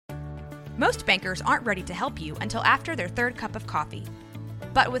Most bankers aren't ready to help you until after their third cup of coffee.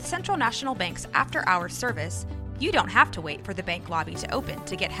 But with Central National Bank's after-hours service, you don't have to wait for the bank lobby to open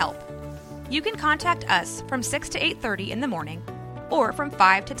to get help. You can contact us from 6 to 8:30 in the morning or from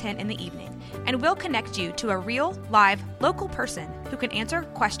 5 to 10 in the evening, and we'll connect you to a real, live, local person who can answer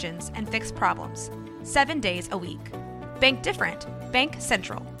questions and fix problems 7 days a week. Bank different. Bank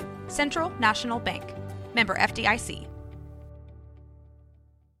Central. Central National Bank. Member FDIC.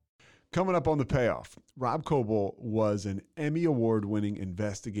 Coming up on The Payoff, Rob Koebel was an Emmy Award-winning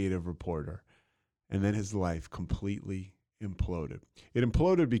investigative reporter, and then his life completely imploded. It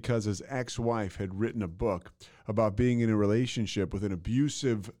imploded because his ex-wife had written a book about being in a relationship with an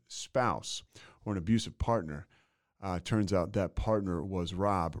abusive spouse or an abusive partner. Turns out that partner was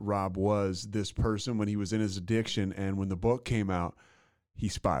Rob. Rob was this person when he was in his addiction, and when the book came out, he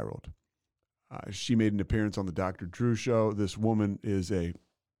spiraled. She made an appearance on the Dr. Drew Show. This woman is a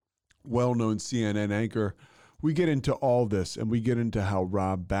well-known CNN anchor. We get into all this, and we get into how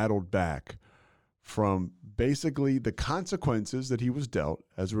Rob battled back from basically the consequences that he was dealt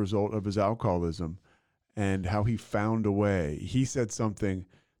as a result of his alcoholism and how he found a way. He said something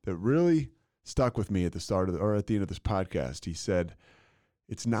that really stuck with me at the start of or at the end of this podcast. He said,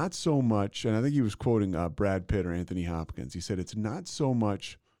 it's not so much, and I think he was quoting Brad Pitt or Anthony Hopkins. He said, it's not so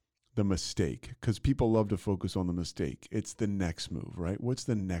much the mistake, because people love to focus on the mistake. It's the next move, right? What's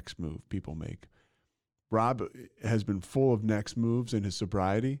the next move people make? Rob has been full of next moves in his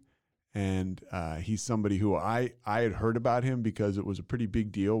sobriety, and he's somebody who I had heard about him because it was a pretty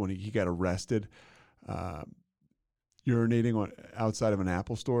big deal when he got arrested urinating outside of an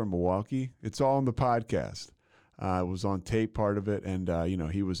Apple store in Milwaukee. It's all in the podcast. It was on tape, part of it, and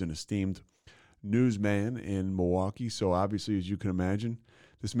he was an esteemed newsman in Milwaukee, so obviously, as you can imagine,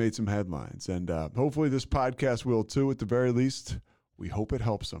 this made some headlines, and hopefully this podcast will too. At the very least, we hope it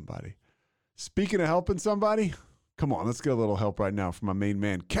helps somebody. Speaking of helping somebody, come on, let's get a little help right now from my main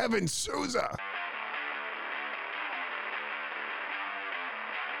man, Kevin Souza.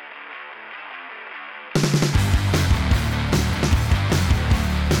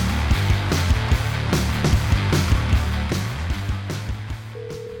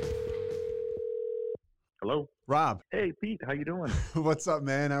 Hello. Rob. Hey, Pete. How you doing? What's up,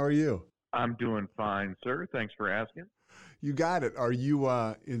 man? How are you? I'm doing fine, sir. Thanks for asking. You got it. Are you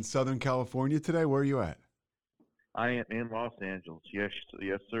in Southern California today? Where are you at? I am in Los Angeles. Yes,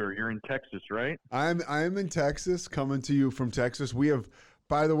 sir. You're in Texas, right? I am in Texas, coming to you from Texas. We have,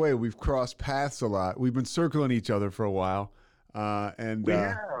 by the way, we've crossed paths a lot. We've been circling each other for a while.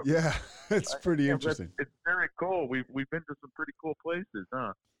 Yeah, it's pretty interesting. It's very cool. We've been to some pretty cool places,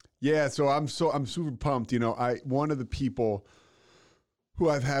 huh? Yeah, so I'm super pumped. One of the people who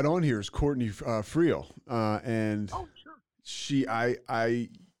I've had on here is Courtney Friel, and sure. I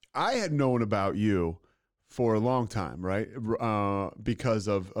had known about you for a long time, right? Because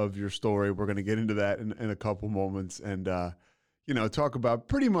of your story. We're going to get into that in a couple moments, and talk about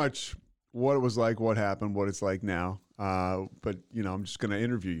pretty much what it was like, what happened, what it's like now. But I'm just going to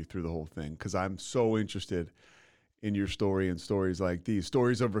interview you through the whole thing because I'm so interested in your story and stories like these,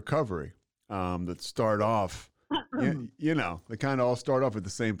 stories of recovery that start off, they kind of all start off at the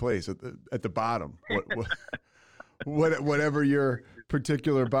same place, at the bottom, whatever your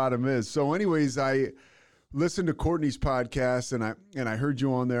particular bottom is. So anyways, I listened to Courtney's podcast and I heard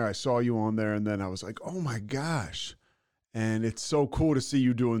you on there. I saw you on there, and then I was like, oh my gosh. And it's so cool to see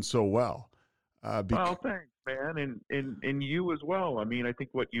you doing so well. Well, thanks, man. And you as well. I mean, I think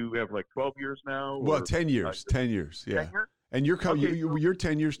you have like 12 years now? Well, 10 years, 10 years. Yeah. 10 years? And you're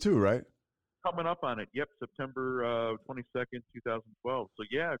 10 years too, right? Coming up on it. Yep. September 22nd, 2012. So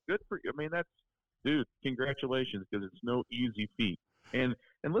yeah, good for you. I mean, dude, congratulations, because it's no easy feat. And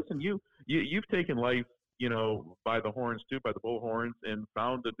listen, you've taken life, by the horns too, by the bull horns, and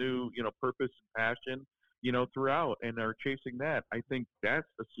found a new, purpose and passion, throughout, and are chasing that. I think that's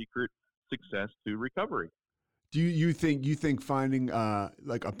the secret success to recovery. Do you think finding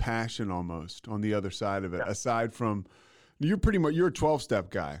like a passion almost on the other side of it, aside from you're a 12-step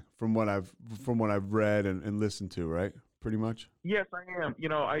guy from what I've read and listened to, right? Pretty much. Yes, I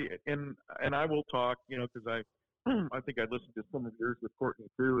am. I will talk, because I think I listened to some of yours with Courtney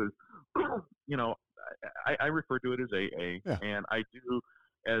too. Is I refer to it as AA, and I do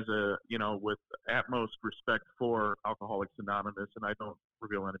as with utmost respect for Alcoholics Anonymous, and I don't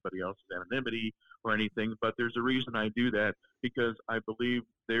reveal anybody else's anonymity or anything, but there's a reason I do that, because I believe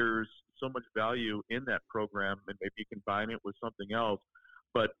there's so much value in that program, and maybe combine it with something else,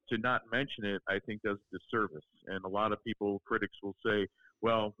 but to not mention it, I think does a disservice. And a lot of critics will say,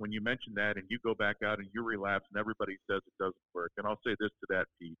 well, when you mention that and you go back out and you relapse and everybody says it doesn't work. And I'll say this to that,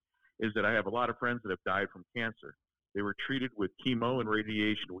 Pete, is is that I have a lot of friends that have died from cancer. They were treated with chemo and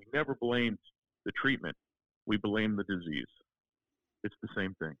radiation. We never blamed the treatment. We blamed the disease. It's the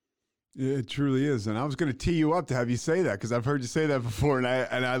same thing. It truly is, and I was going to tee you up to have you say that because I've heard you say that before, and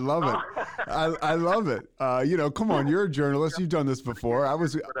I love it. I love it. Come on, you're a journalist. You've done this before. I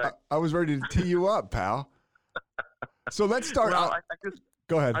was ready to tee you up, pal. So let's start. Well,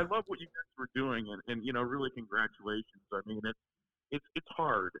 go ahead. I love what you guys were doing, and really congratulations. I mean, it's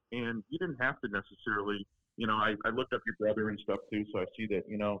hard, and you didn't have to necessarily. I looked up your brother and stuff too, so I see that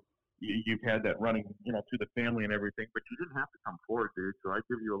you've had that running, through the family and everything, but you didn't have to come forward, dude. So I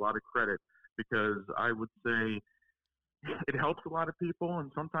give you a lot of credit because I would say it helps a lot of people,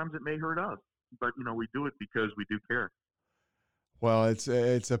 and sometimes it may hurt us, but we do it because we do care. Well, it's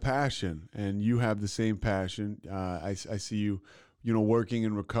a passion, and you have the same passion. I see you, working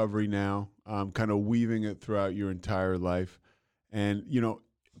in recovery now, kind of weaving it throughout your entire life, and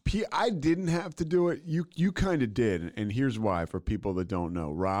I didn't have to do it. You kind of did, and here's why for people that don't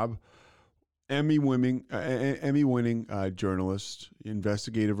know. Rob, Emmy-winning journalist,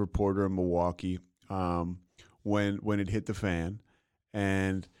 investigative reporter in Milwaukee. When it hit the fan,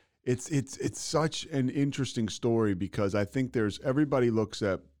 and it's such an interesting story because I think everybody looks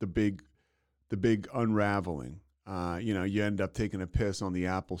at the big unraveling. You end up taking a piss on the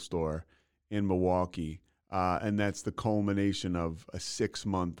Apple Store in Milwaukee. And that's the culmination of a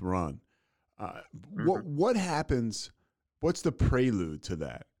 6-month run. What happens? What's the prelude to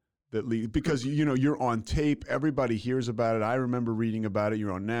that? Because you're on tape. Everybody hears about it. I remember reading about it.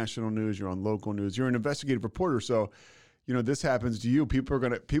 You're on national news. You're on local news. You're an investigative reporter. So, this happens to you. People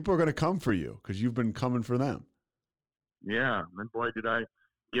are gonna come for you because you've been coming for them. Yeah, and boy, did I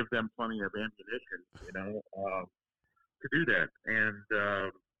give them plenty of ammunition, to do that. And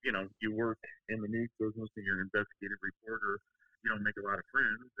you work in the news business and you're an investigative reporter, make a lot of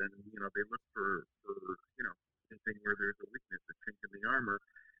friends, and, they look for anything where there's a weakness, a chink in the armor.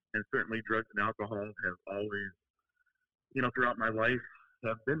 And certainly drugs and alcohol have always, throughout my life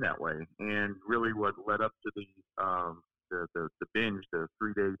have been that way. And really what led up to the binge, the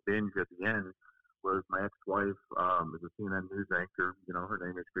 3-day binge at the end, was my ex-wife is a CNN news anchor. Her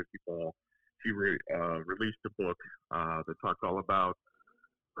name is Christy Paul. She released a book that talks all about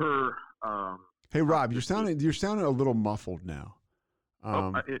her. Hey Rob, you're sounding a little muffled now.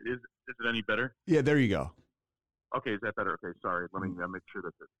 Is it any better? Yeah, there you go. Okay, is that better? Okay, sorry. Let me make sure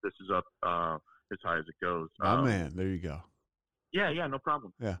that this is up as high as it goes. Man, there you go. Yeah, no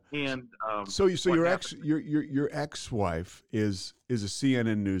problem. Yeah, and so your ex-wife is a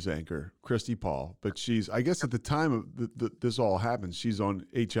CNN news anchor, Christy Paul, but she's, I guess, at the time of this all happens, she's on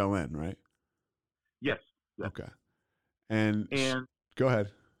HLN, right? Yes. Okay, and go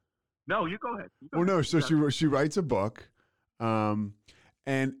ahead. No, you go ahead. So she writes a book, and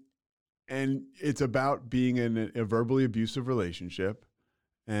it's about being in a verbally abusive relationship,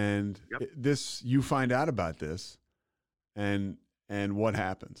 and you find out about this, and what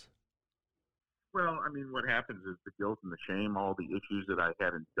happens? Well, I mean, what happens is the guilt and the shame, all the issues that I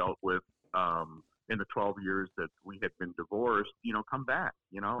hadn't dealt with in the 12 years that we had been divorced, come back.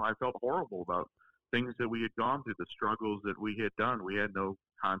 I felt horrible about things that we had gone through, the struggles that we had done. We had no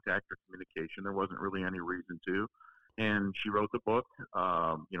contact or communication. There wasn't really any reason to. And she wrote the book,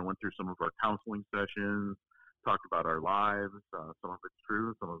 went through some of our counseling sessions, talked about our lives. Some of it's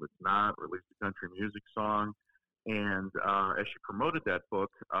true, some of it's not, released a country music song. And as she promoted that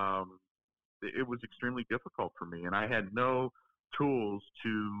book, it was extremely difficult for me. And I had no tools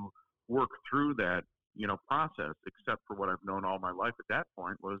to work through that, process, except for what I've known all my life at that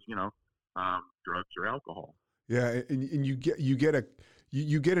point was, drugs or alcohol. Yeah. And you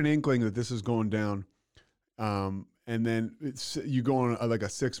get an inkling that this is going down. And then you go on like a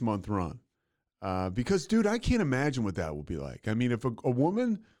 6-month run. Because, dude, I can't imagine what that would be like. I mean, if a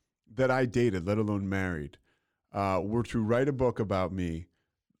woman that I dated, let alone married, were to write a book about me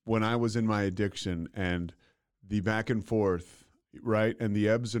when I was in my addiction and the back and forth, right, and the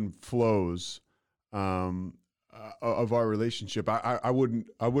ebbs and flows of our relationship, I wouldn't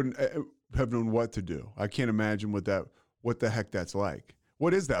have known what to do. I can't imagine what the heck that's like.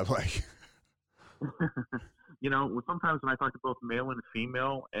 What is that like? Sometimes when I talk to both male and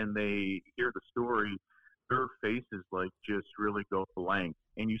female and they hear the story, their faces like just really go blank,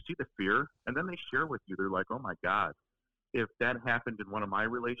 and you see the fear, and then they share with you. They're like, "Oh my God, if that happened in one of my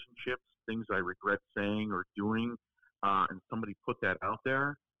relationships, things I regret saying or doing, and somebody put that out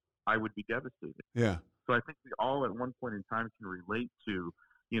there, I would be devastated." Yeah. So I think we all at one point in time can relate to,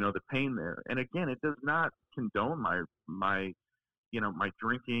 the pain there. And again, it does not condone my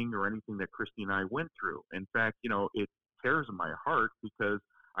drinking or anything that Christy and I went through. In fact, it tears in my heart because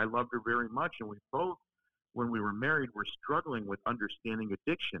I loved her very much, and we both, when we were married, were struggling with understanding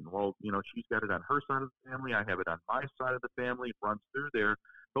addiction. Well, she's got it on her side of the family. I have it on my side of the family. It runs through there.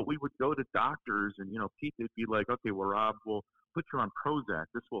 But we would go to doctors, and, Pete, they'd be like, okay, well, Rob, we'll put you on Prozac.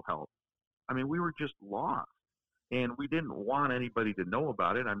 This will help. I mean, we were just lost. And we didn't want anybody to know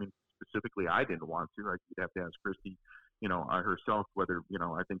about it. I mean, specifically, I didn't want to. You'd have to ask Christy, herself whether,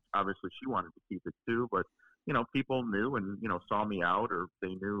 I think obviously she wanted to keep it too. But, people knew and, saw me out, or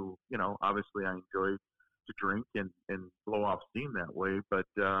they knew, obviously I enjoyed to drink and blow off steam that way. But,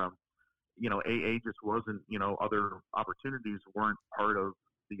 AA just wasn't, other opportunities weren't part of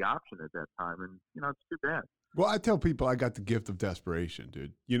the option at that time. And, it's too bad. Well, I tell people I got the gift of desperation,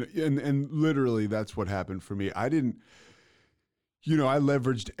 dude. And literally that's what happened for me. I didn't, I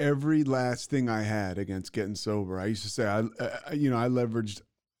leveraged every last thing I had against getting sober. I used to say, I leveraged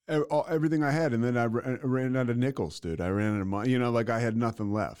everything I had, and then I ran out of nickels, dude. I ran out of money, like I had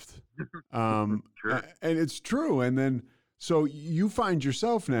nothing left. Sure. And it's true. And then, so you find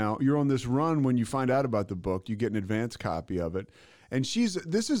yourself now, you're on this run. When you find out about the book, you get an advance copy of it. And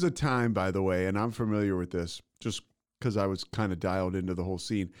this is a time, by the way, and I'm familiar with this just because I was kind of dialed into the whole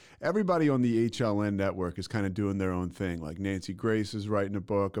scene. Everybody on the HLN network is kind of doing their own thing. Like Nancy Grace is writing a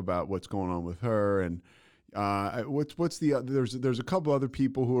book about what's going on with her. And there's a couple other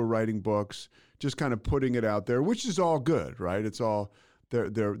people who are writing books, just kind of putting it out there, which is all good, right? It's all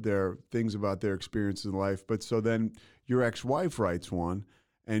their things about their experiences in life. But so then your ex-wife writes one,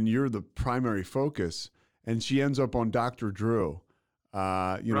 and you're the primary focus, and she ends up on Dr. Drew.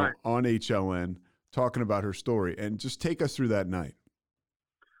 Right. On HLN, talking about her story. And just take us through that night.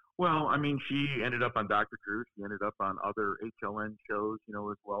 Well, I mean, she ended up on Dr. Drew. She ended up on other HLN shows,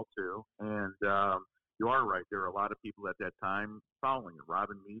 as well, too. And you are right. There are a lot of people at that time following her.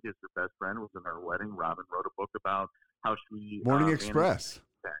 Robin Mead is her best friend, was in her wedding. Robin wrote a book about how she... Morning Express.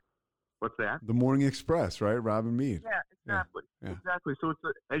 What's that? The Morning Express, right? Robin Mead. Yeah, exactly. Yeah. Exactly. So,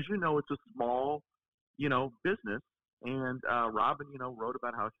 as you know, it's a small, business. And Robin, wrote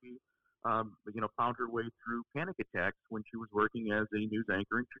about how she, found her way through panic attacks when she was working as a news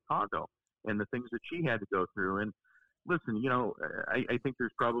anchor in Chicago, and the things that she had to go through. And listen, I think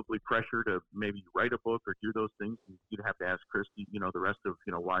there's probably pressure to maybe write a book or do those things. You'd have to ask Christy, the rest of,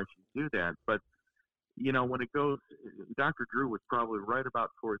 why she do that. But, when it goes, Dr. Drew was probably right about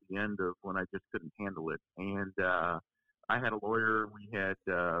toward the end of when I just couldn't handle it. And I had a lawyer. We had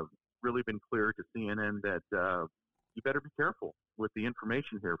really been clear to CNN that you better be careful with the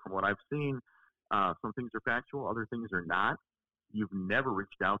information here. From what I've seen, some things are factual, other things are not. You've never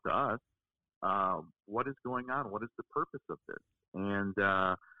reached out to us. What is going on? What is the purpose of this? And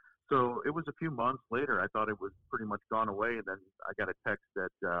so it was a few months later. I thought it was pretty much gone away, and then I got a text that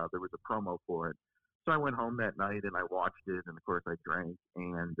there was a promo for it. So I went home that night and I watched it, and of course I drank.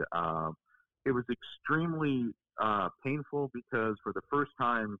 And it was extremely painful because for the first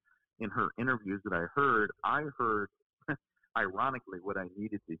time in her interviews that I heard ironically what I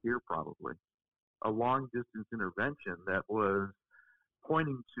needed to hear, probably a long distance intervention that was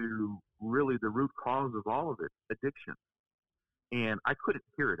pointing to really the root cause of all of it, addiction. And I couldn't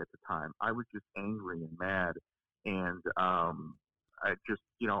hear it at the time. I was just angry and mad. And I just,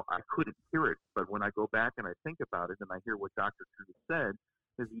 I couldn't hear it. But when I go back and I think about it and I hear what Dr. Drew said,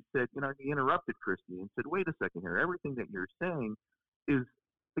 is he said, he interrupted Christy and said, wait a second here. Everything that you're saying is,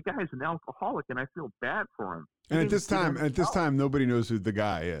 the guy's an alcoholic, and I feel bad for him. And at this time, nobody knows who the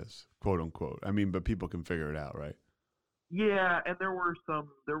guy is, quote unquote. I mean, but people can figure it out, right? Yeah, and there were some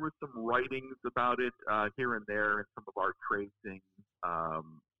writings about it here and there in some of our trade things,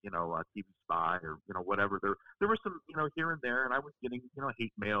 TV Spy or whatever. There were some here and there, and I was getting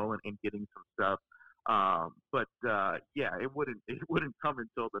hate mail and getting some stuff. But it wouldn't come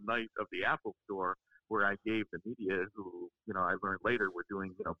until the night of the Apple Store, where I gave the media, who, I learned later were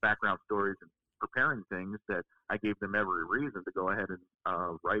doing, background stories and preparing things, that I gave them every reason to go ahead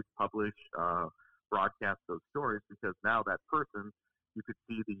and write, publish, broadcast those stories, because now that person, you could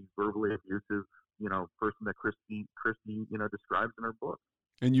see the verbally abusive, person that Christy, describes in her book.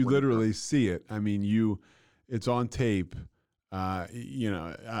 And you literally see it. I mean, it's on tape,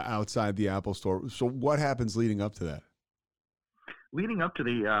 outside the Apple Store. So what happens leading up to that? Leading up to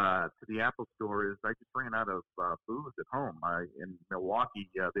the Apple Store is I just ran out of booze at home. In Milwaukee,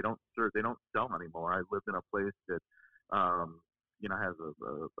 they don't sell anymore. I lived in a place that has a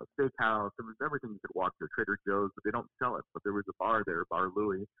steakhouse. There was everything you could walk to, Trader Joe's, but they don't sell it. But there was a bar there, Bar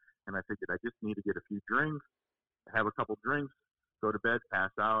Louie, and I figured I just need to get a few drinks, have a couple drinks, go to bed,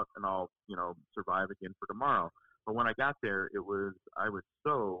 pass out, and I'll survive again for tomorrow. But when I got there, I was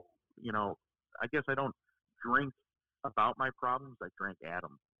so I guess I don't drink about my problems, I drank at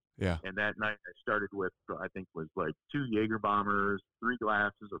them. Yeah. And that night I started with, I think was like 2 Jaeger bombers, 3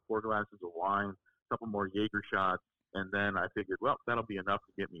 glasses or 4 glasses of wine, a couple more Jaeger shots. And then I figured, well, that'll be enough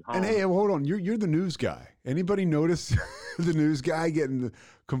to get me home. And hey, hold on. You're the news guy. Anybody notice the news guy getting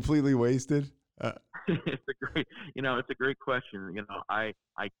completely wasted? It's a great question. I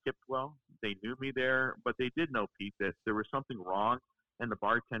tipped well. They knew me there, but they did know, Pete, that there was something wrong. And the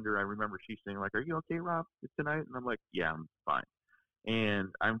bartender, I remember she saying like, "Are you okay, Rob, tonight?" And I'm like, "Yeah, I'm fine." And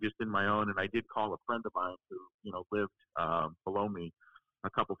I'm just in my own. And I did call a friend of mine who, lived below me a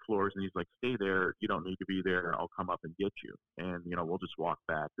couple floors, and he's like, "Stay there. You don't need to be there. I'll come up and get you. And, we'll just walk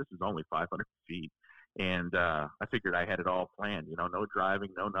back. This is only 500 feet." And I figured I had it all planned, no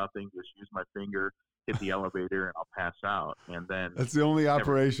driving, no nothing, just use my finger, hit the elevator, and I'll pass out. And then that's the only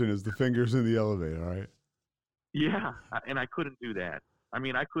operation is the fingers in the elevator, right? Yeah, and I couldn't do that. I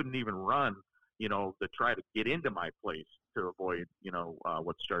mean, I couldn't even run, to try to get into my place to avoid,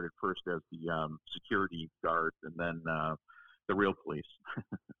 what started first as the security guards and then the real police.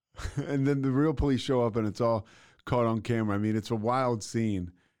 And then the real police show up and it's all caught on camera. I mean, it's a wild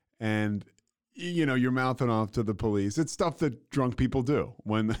scene. And, you're mouthing off to the police. It's stuff that drunk people do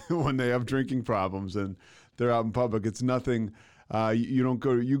when they have drinking problems and they're out in public. It's nothing. You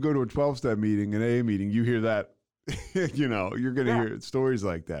go to a 12-step meeting, an AA meeting, you hear that. You're going to hear stories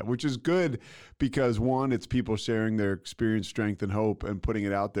like that, which is good because, one, it's people sharing their experience, strength, and hope and putting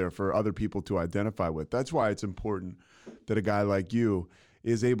it out there for other people to identify with. That's why it's important that a guy like you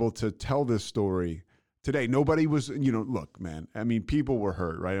is able to tell this story today. Nobody was, look, man, I mean, people were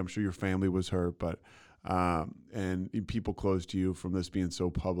hurt, right? I'm sure your family was hurt, but and people close to you from this being so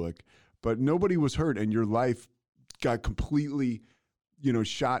public, but nobody was hurt, and your life got completely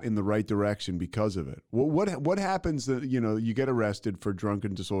shot in the right direction because of it. What happens that, you get arrested for drunk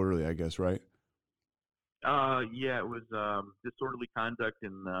and disorderly, I guess, right? Yeah, it was disorderly conduct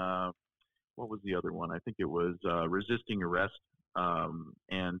and what was the other one? I think it was resisting arrest. So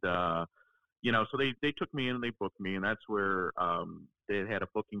they took me in and they booked me, and that's where they had a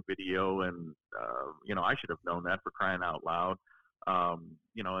booking video, and I should have known that, for crying out loud, and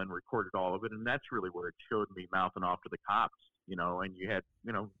recorded all of it, and that's really where it showed me mouthing off to the cops. And you had,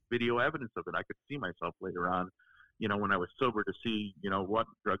 video evidence of it. I could see myself later on, when I was sober, to see, what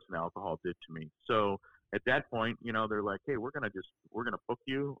drugs and alcohol did to me. So at that point, they're like, "Hey, we're going to book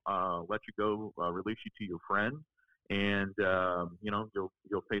you, let you go, release you to your friend. And,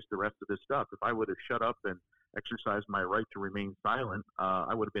 you'll face the rest of this stuff." If I would have shut up and exercised my right to remain silent,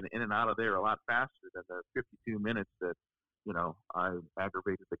 I would have been in and out of there a lot faster than the 52 minutes that, I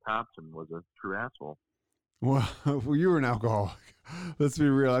aggravated the cops and was a true asshole. Well, you were an alcoholic. Let's be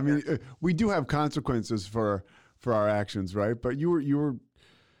real. I mean, we do have consequences for our actions, right? But you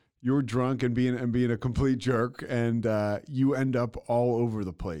were drunk and being a complete jerk, and you end up all over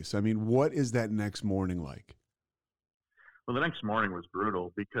the place. I mean, what is that next morning like? Well, the next morning was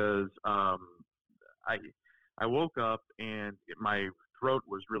brutal because I woke up and my throat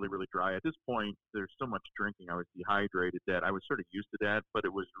was really, really dry. At this point, there's so much drinking, I was dehydrated, that I was sort of used to that, but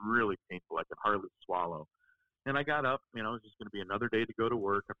it was really painful. I could hardly swallow. And I got up, it's just going to be another day to go to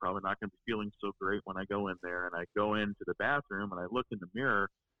work. I'm probably not going to be feeling so great when I go in there. And I go into the bathroom and I look in the mirror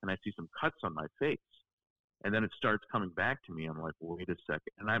and I see some cuts on my face. And then it starts coming back to me. I'm like, wait a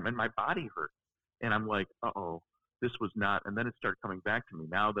second. And my body hurt. And I'm like, uh-oh, this was not. And then it started coming back to me.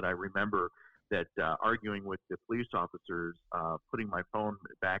 Now that I remember that arguing with the police officers, putting my phone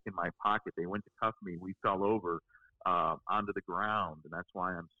back in my pocket, they went to cuff me. We fell over onto the ground, and that's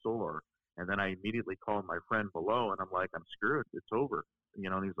why I'm sore. And then I immediately called my friend below, and I'm like, "I'm screwed. It's over."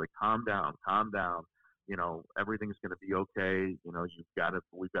 And he's like, calm down. Everything's going to be okay.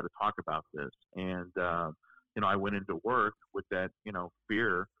 We've got to talk about this. And, I went into work with that,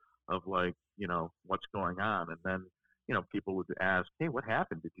 fear of like, what's going on. And then, people would ask, "Hey, what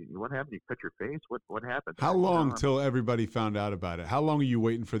happened? What happened? You cut your face? What happened?" How long till everybody found out about it? How long are you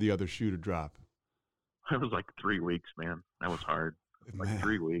waiting for the other shoe to drop? It was like 3 weeks, man. That was hard. Like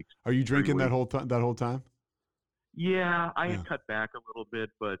 3 weeks. Are you drinking that whole time? Yeah, I had cut back a little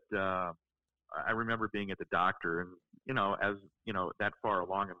bit, but I remember being at the doctor, and as that far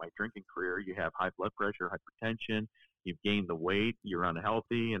along in my drinking career, you have high blood pressure, hypertension, you've gained the weight, you're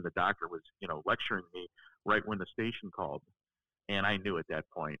unhealthy, and the doctor was lecturing me right when the station called, and I knew at that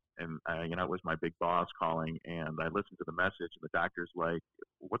point, and it was my big boss calling, and I listened to the message, and the doctor's like,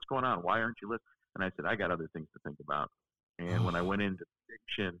 "What's going on? Why aren't you listening?" And I said, "I got other things to think about." And when I went into the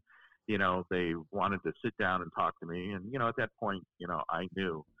station, they wanted to sit down and talk to me. And, at that point, I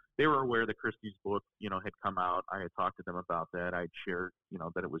knew. They were aware that Christie's book, had come out. I had talked to them about that. I'd shared,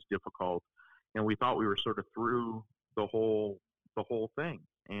 that it was difficult. And we thought we were sort of through the whole thing,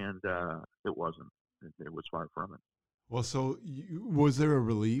 and it wasn't. It was far from it. Well, so was there a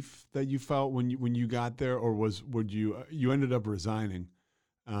relief that you felt when you got there, or would you ended up resigning?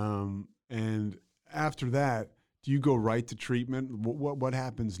 And after that, do you go right to treatment? What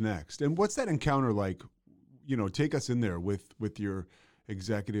happens next? And what's that encounter like? Take us in there with your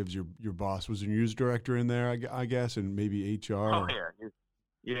executives, your boss. Was your news director in there, I guess, and maybe HR? Oh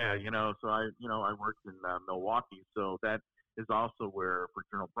yeah. So I worked in Milwaukee, so that is also where, for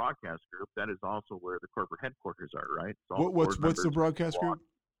Journal Broadcast Group, that is also where the corporate headquarters are, right? So what's the broadcast group?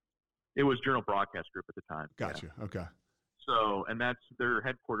 It was Journal Broadcast Group at the time. Gotcha. Yeah. Okay. So, and that's their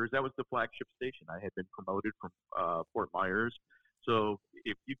headquarters. That was the flagship station. I had been promoted from Fort Myers. So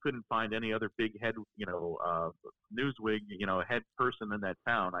if you couldn't find any other big head, newswig, head person in that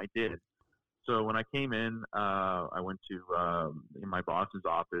town, I did. So when I came in, I went to in my boss's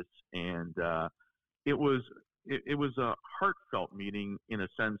office, and it was a heartfelt meeting in a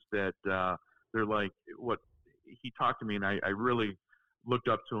sense that they're like, what he talked to me, and I really looked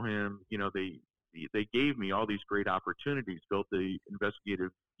up to him. They gave me all these great opportunities, built the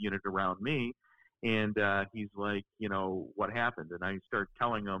investigative unit around me, and he's like, what happened? And I started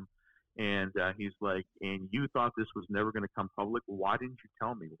telling him, and he's like, and you thought this was never going to come public? Why didn't you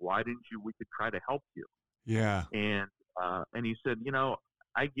tell me? Why didn't you? We could try to help you. Yeah. And he said,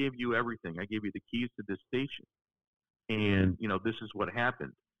 I gave you everything. I gave you the keys to this station, and this is what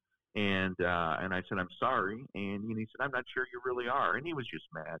happened. And I said, I'm sorry. And he said, I'm not sure you really are. And he was just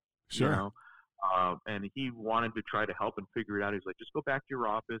mad. Sure. And he wanted to try to help and figure it out. He's like, just go back to your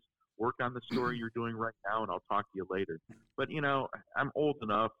office, work on the story you're doing right now, and I'll talk to you later. But, I'm old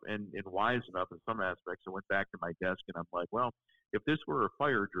enough and wise enough in some aspects. I went back to my desk, and I'm like, well, if this were a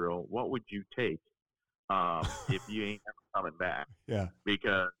fire drill, what would you take if you ain't ever coming back? Yeah.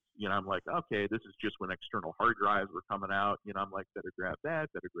 Because, I'm like, okay, this is just when external hard drives were coming out. I'm like, better grab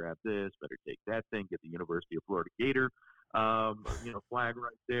that, better grab this, better take that thing, get the University of Florida Gator, flag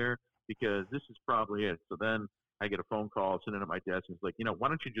right there, because this is probably it. So then I get a phone call sitting at my desk, and he's like, why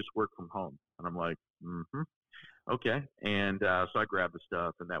don't you just work from home? And I'm like, okay. And so I grabbed the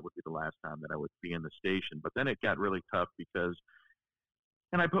stuff, and that would be the last time that I would be in the station. But then it got really tough because,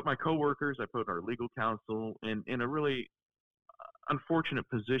 and I put my coworkers, I put our legal counsel in a really unfortunate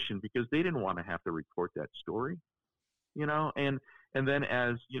position, because they didn't want to have to report that story, and then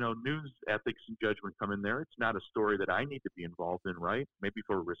as news ethics and judgment come in there, it's not a story that I need to be involved in, right? Maybe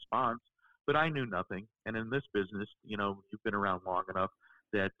for a response, but I knew nothing. And in this business, you've been around long enough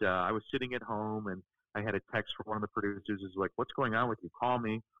that I was sitting at home, and I had a text from one of the producers. Is like, what's going on with you? Call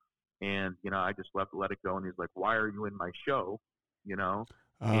me. And I just let it go. And he's like, why are you in my show?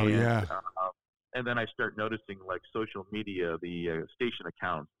 Oh, yeah. And then I start noticing, like, social media, the station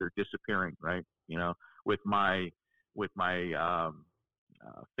accounts, they're disappearing, right? With my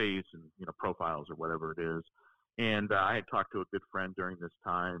face and profiles or whatever it is. And I had talked to a good friend during this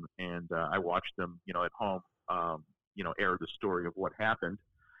time, and I watched them, at home, air the story of what happened.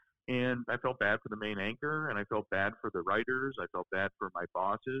 And I felt bad for the main anchor, and I felt bad for the writers. I felt bad for my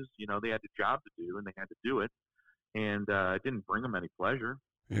bosses. They had a job to do, and they had to do it. And it didn't bring them any pleasure.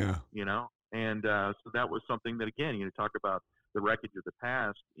 Yeah. And so that was something that, again, talk about the wreckage of the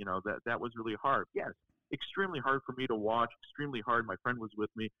past, that was really hard. Yes, extremely hard for me to watch, extremely hard. My friend was with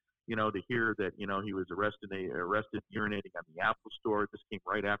me, to hear that, he was arrested urinating on the Apple Store. This came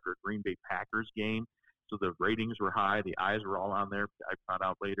right after a Green Bay Packers game. So the ratings were high. The eyes were all on there. I found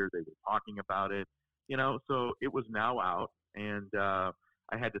out later they were talking about it, so it was now out. And I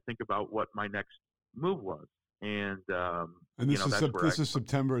had to think about what my next move was. And this is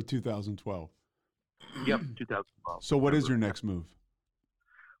September of 2012. Yep, 2012. So what is your next move?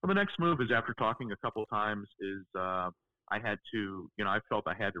 Well, the next move is, after talking a couple of times, is I had to, I felt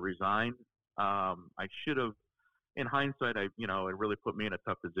I had to resign. I should have, in hindsight, it really put me in a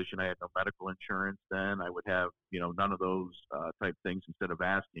tough position. I had no medical insurance then. I would have, none of those type things instead of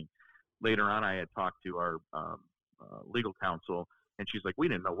asking. Later on, I had talked to our legal counsel, and she's like, we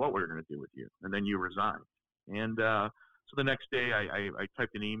didn't know what we were going to do with you. And then you resigned. And so the next day, I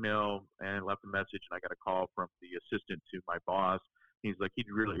typed an email and left a message, and I got a call from the assistant to my boss. He's like, he'd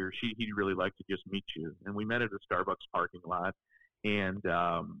really like to just meet you. And we met at a Starbucks parking lot, and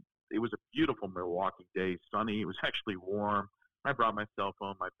it was a beautiful Milwaukee day, sunny. It was actually warm. I brought my cell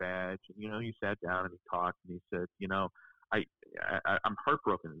phone, my badge, and he sat down and he talked, and he said, I'm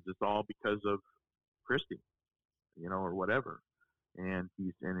heartbroken. Is this all because of Christy, or whatever? And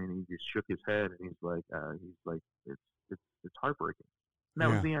he just shook his head, and he's like, it's heartbreaking. And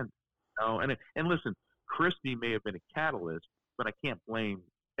that was the end. And listen, Christy may have been a catalyst, but I can't blame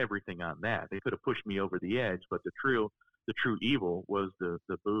everything on that. They could have pushed me over the edge, but the true evil was the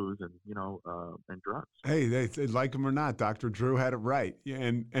booze and and drugs. Hey, they like him or not, Dr. Drew had it right. Yeah,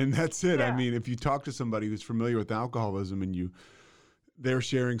 and that's it. Yeah. I mean, if you talk to somebody who's familiar with alcoholism and they're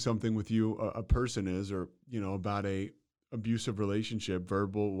sharing something with you, a person is, or about a abusive relationship,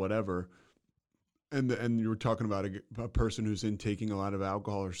 verbal, whatever, and you were talking about a person who's taking a lot of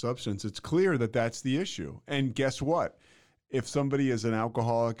alcohol or substance, it's clear that that's the issue. And guess what? If somebody is an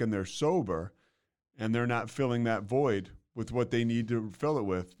alcoholic and they're sober and they're not filling that void with what they need to fill it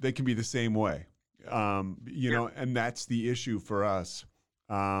with, they can be the same way. And that's the issue for us.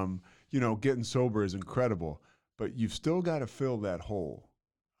 Getting sober is incredible, but you've still got to fill that hole.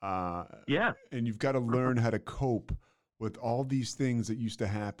 And you've got to learn how to cope with all these things that used to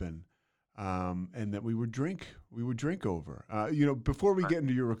happen. And that we would drink over. Before we get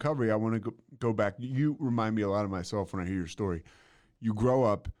into your recovery, I want to go back. You remind me a lot of myself when I hear your story. You grow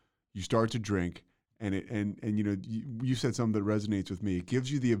up, you start to drink, and you said something that resonates with me. It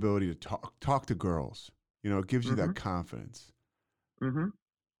gives you the ability to talk to girls. It gives you that confidence. I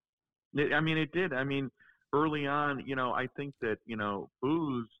mean, it did. I mean, early on, I think that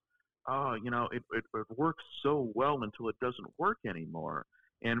booze, it works so well until it doesn't work anymore.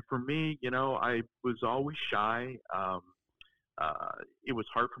 And for me, I was always shy. It was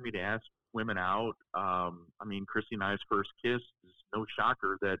hard for me to ask women out. I mean, Christy and I's first kiss is no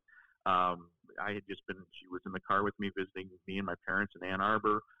shocker that she was in the car with me visiting me and my parents in Ann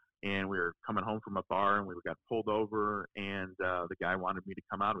Arbor, and we were coming home from a bar, and we got pulled over, and the guy wanted me to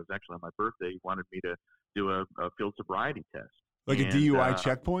come out. It was actually on my birthday. He wanted me to do a field sobriety test. Like a DUI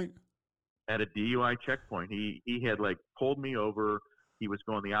checkpoint? At a DUI checkpoint. He had pulled me over. He was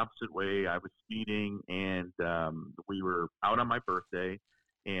going the opposite way. I was speeding, and we were out on my birthday,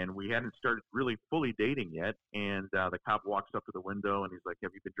 and we hadn't started really fully dating yet. And the cop walks up to the window, and he's like,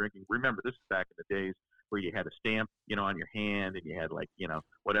 "Have you been drinking?" Remember, this is back in the days where you had a stamp, on your hand, and you had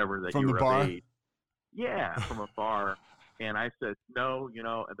whatever that from you the were bar. Of age. Yeah, from a bar. And I said no,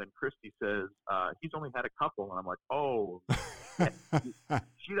 and then Christy says he's only had a couple, and I'm like, oh,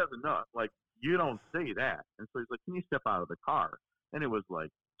 she doesn't know. You don't say that. And so he's like, "Can you step out of the car?" And it was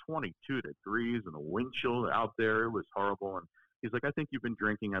 22 degrees and a wind chill out there. It was horrible. And he's like, "I think you've been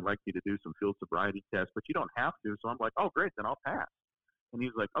drinking. I'd like you to do some field sobriety tests, but you don't have to." So I'm like, "Oh, great. Then I'll pass." And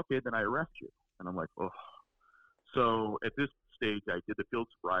he's like, "Okay, then I arrest you." And I'm like, "Oh." So at this stage, I did the field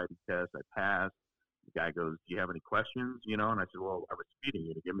sobriety test. I passed. The guy goes, "Do you have any questions?" And I said, "Well, I was speeding.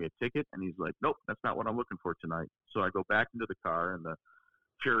 You to give me a ticket?" And he's like, "Nope, that's not what I'm looking for tonight." So I go back into the car, and the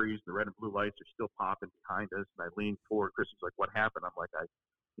cherries, the red and blue lights are still popping behind us. And I lean forward. Christy's like, "What happened?" I'm like,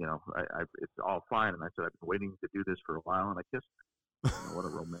 it's all fine. And I said, "I've been waiting to do this for a while." And I kissed her. What a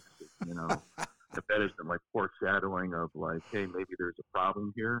romantic, if that isn't foreshadowing of hey, maybe there's a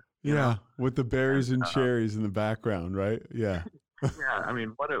problem here. Yeah. With the berries and cherries in the background, right? Yeah. Yeah. I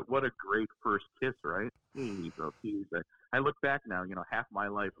mean, what a great first kiss, right? Jeez, oh, geez. I look back now, half my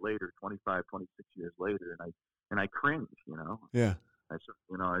life later, 25, 26 years later, and I cringe, Yeah. I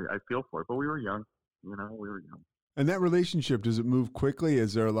feel for it, but we were young, we were young. And that relationship, does it move quickly?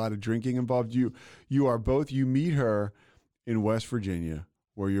 Is there a lot of drinking involved? You meet her in West Virginia,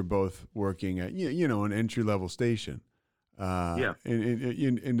 where you're both working at, an entry-level station, into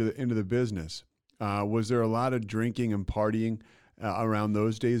the business. Was there a lot of drinking and partying around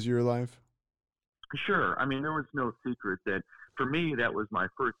those days of your life? Sure. I mean, there was no secret that for me, that was my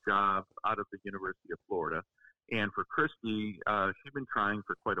first job out of the University of Florida. And for Christy, she'd been trying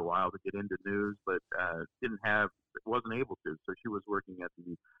for quite a while to get into news, but wasn't able to. So she was working at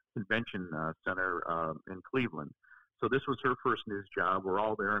the convention center in Cleveland. So this was her first news job. We're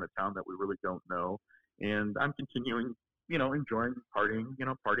all there in a town that we really don't know. And I'm continuing, enjoying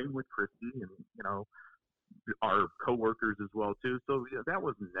partying with Christy and, our coworkers as well too. So that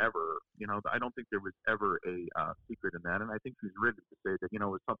was never, I don't think there was ever a secret in that. And I think she's written to say that, it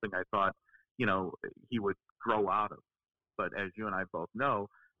was something I thought, he would grow out of. But as you and I both know,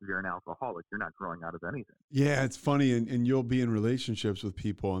 if you're an alcoholic, you're not growing out of anything. Yeah, it's funny. And you'll be in relationships with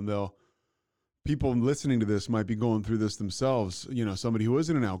people, and people listening to this might be going through this themselves. Somebody who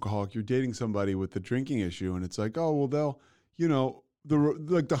isn't an alcoholic, you're dating somebody with the drinking issue, and it's like, oh, well, they'll,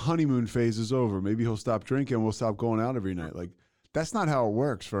 the honeymoon phase is over. Maybe he'll stop drinking. We'll stop going out every night. That's not how it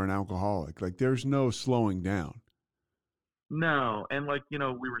works for an alcoholic. There's no slowing down. No. And we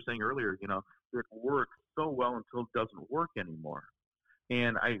were saying earlier, it works so well until it doesn't work anymore.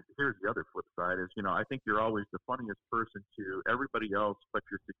 And here's the other flip side is, I think you're always the funniest person to everybody else but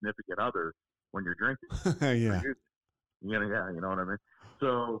your significant other when you're drinking. Yeah. Yeah, you know what I mean?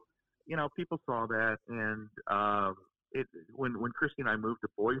 So, people saw that, and when Christy and I moved to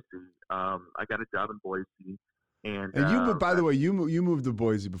Boise, I got a job in Boise, and And you moved, by the way, you moved to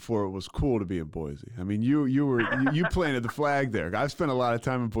Boise before it was cool to be in Boise. I mean, you planted the flag there. I've spent a lot of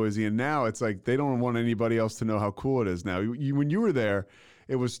time in Boise, and now it's like they don't want anybody else to know how cool it is. Now, when you were there,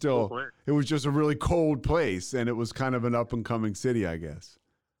 it was just a really cold place, and it was kind of an up and coming city, I guess.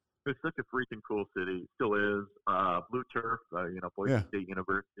 It's such a freaking cool city. Still is. Blue turf, Boise State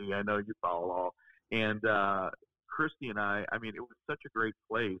University. I know you follow all. And Christy and I mean, it was such a great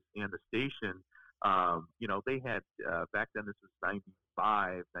place. And the station, they had, back then, this was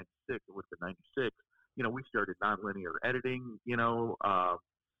 95, 96, it would have been 96. We started nonlinear editing,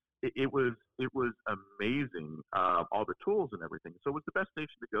 it was amazing, all the tools and everything. So it was the best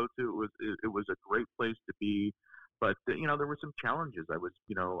station to go to. It was a great place to be. But there were some challenges. I was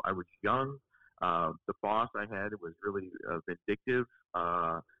young. The boss I had was really vindictive,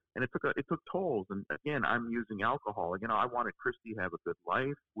 and it took tolls. And again, I'm using alcohol. I wanted Christy to have a good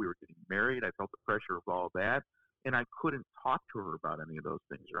life. We were getting married. I felt the pressure of all that, and I couldn't talk to her about any of those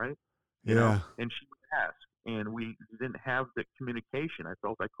things. Right? You know? And she would ask, and we didn't have the communication. I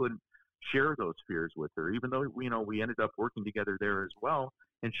felt I couldn't share those fears with her, even though we ended up working together there as well.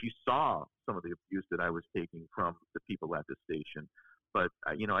 And she saw some of the abuse that I was taking from the people at the station, but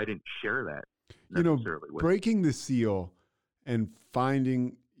I didn't share that necessarily. Breaking the seal and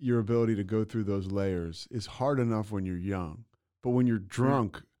finding your ability to go through those layers is hard enough when you're young, but when you're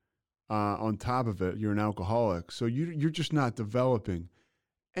drunk, on top of it, you're an alcoholic, so you're just not developing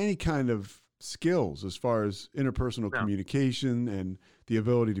any kind of skills as far as interpersonal communication and the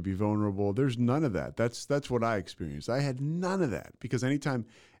ability to be vulnerable. There's none of that. That's what I experienced. I had none of that because anytime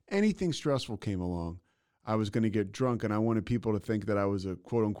anything stressful came along, I was going to get drunk, and I wanted people to think that I was a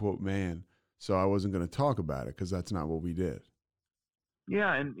quote unquote man. So I wasn't going to talk about it because that's not what we did.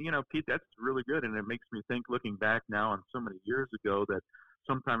 Yeah. And Pete, that's really good. And it makes me think, looking back now on so many years ago, that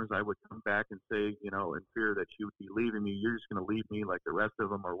sometimes I would come back and say, in fear that she would be leaving me, you're just going to leave me like the rest of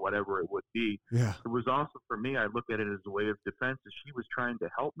them, or whatever it would be. Yeah. It was also, for me, I look at it as a way of defense. As she was trying to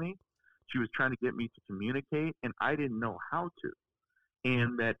help me. She was trying to get me to communicate, and I didn't know how to.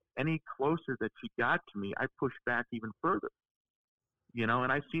 And that any closer that she got to me, I pushed back even further.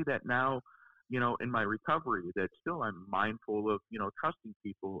 And I see that now, in my recovery, that still I'm mindful of, trusting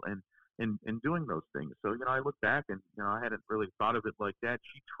people and doing those things. So, I look back and, I hadn't really thought of it like that.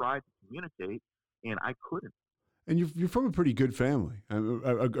 She tried to communicate, and I couldn't. And you're from a pretty good family,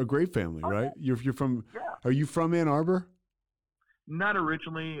 a great family, right? You're from, Are you from Ann Arbor? Not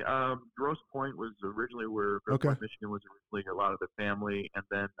originally. Grosse Pointe was originally where Grosse Pointe, Michigan was originally a lot of the family. And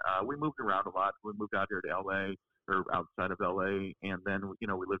then we moved around a lot. We moved out here to L.A. or outside of L.A. And then,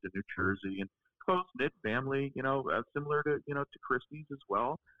 we lived in New Jersey, and close-knit family, similar to, to Christie's as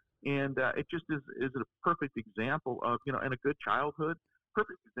well. And it just is a perfect example of, and a good childhood,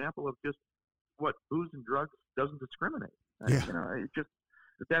 perfect example of just what booze and drugs doesn't discriminate. It just,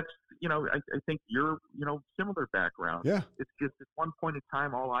 that's, I think you're, similar background. Yeah. It's just at one point in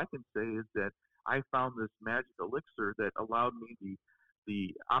time, all I can say is that I found this magic elixir that allowed me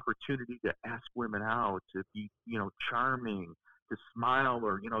the opportunity to ask women out, to be, charming, to smile,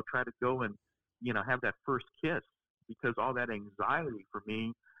 or, try to go and, have that first kiss, because all that anxiety for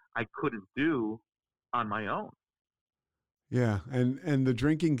me, I couldn't do on my own. Yeah. And the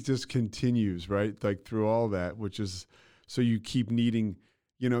drinking just continues, right? Like through all that, which is, so you keep needing,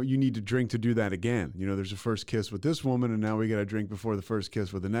 you need to drink to do that again. There's a first kiss with this woman, and now we got to drink before the first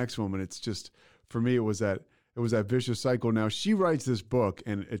kiss with the next woman. It's just, for me, it was that vicious cycle. Now she writes this book,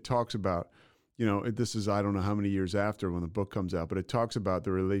 and it talks about, this is, I don't know how many years after when the book comes out, but it talks about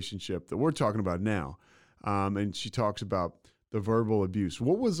the relationship that we're talking about now. And she talks about the verbal abuse.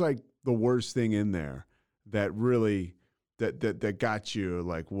 What was like the worst thing in there that really, that got you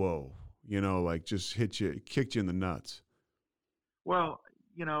like, whoa, like just kicked you in the nuts? Well,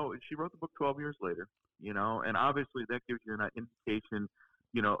 she wrote the book 12 years later, and obviously that gives you an indication,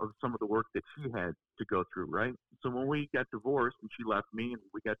 of some of the work that she had to go through, right? So when we got divorced and she left me and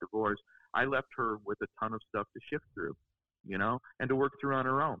we got divorced, I left her with a ton of stuff to shift through, and to work through on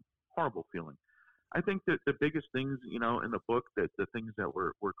her own. Horrible feeling. I think that the biggest things, in the book, that the things that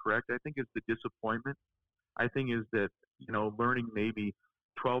were correct, I think is the disappointment. I think is that, learning maybe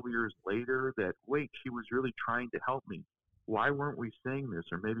 12 years later that, wait, she was really trying to help me. Why weren't we saying this?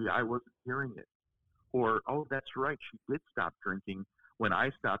 Or maybe I wasn't hearing it. Or, oh, that's right, she did stop drinking when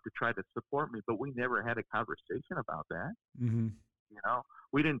I stopped to try to support me, but we never had a conversation about that. Mm-hmm.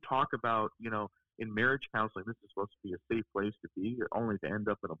 We didn't talk about, in marriage counseling, this is supposed to be a safe place to be, only to end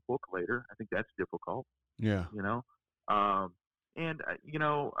up in a book later. I think that's difficult. Yeah. The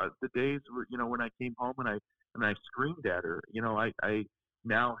days were, when I came home and I and I screamed at her. I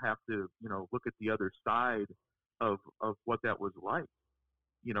now have to, look at the other side of what that was like,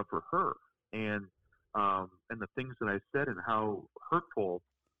 for her, and the things that I said and how hurtful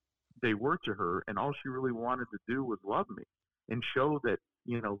they were to her, and all she really wanted to do was love me and show that,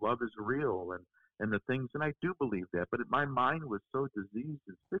 love is real, and the things, and I do believe that, but my mind was so diseased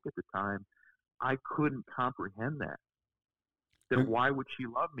and sick at the time, I couldn't comprehend that. Why would she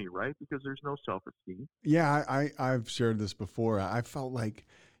love me, right? Because there's no self-esteem. Yeah, I've shared this before. I felt like,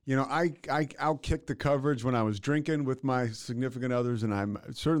 I outkicked the coverage when I was drinking with my significant others, and I'm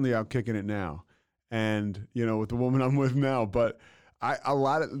certainly outkicking it now. And, with the woman I'm with now. But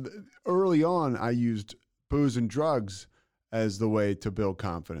early on, I used booze and drugs as the way to build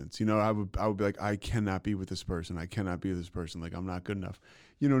confidence. I would be like, I cannot be with this person. I cannot be with this person. Like, I'm not good enough.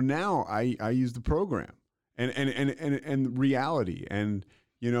 Now I use the program and reality and,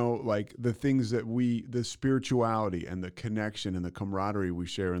 like the things that the spirituality and the connection and the camaraderie we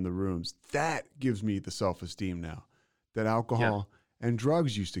share in the rooms, that gives me the self-esteem now that alcohol and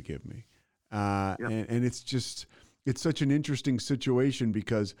drugs used to give me. And it's such an interesting situation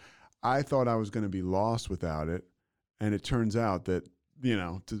because I thought I was going to be lost without it. And it turns out that,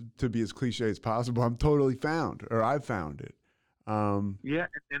 to be as cliche as possible, I'm totally found, or I've found it. And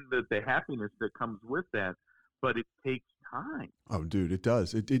the happiness that comes with that, but it takes time. Oh, dude, it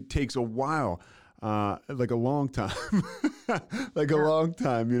does. It takes a while, like a long time, a long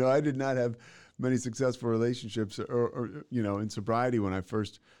time. I did not have many successful relationships or in sobriety when I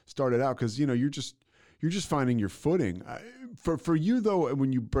first started out because, you're just finding your footing. For you, though,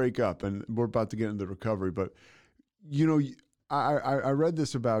 when you break up, and we're about to get into recovery, but, I read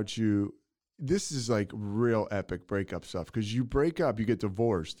this about you. This is like real epic breakup stuff because you break up, you get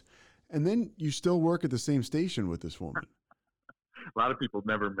divorced, and then you still work at the same station with this woman. A lot of people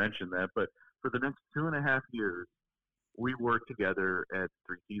never mention that, but for the next 2.5 years, we worked together at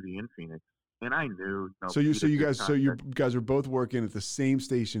 3TV in Phoenix, and I knew. So you guys are both working at the same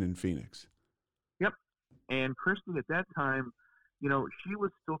station in Phoenix. Yep. And Christy at that time, she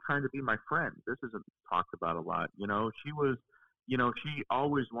was still trying to be my friend. This isn't talked about a lot. She was, she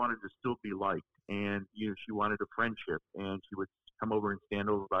always wanted to still be liked, and she wanted a friendship, and she would come over and stand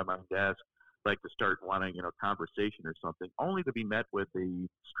over by my desk, like to start wanting, conversation or something, only to be met with a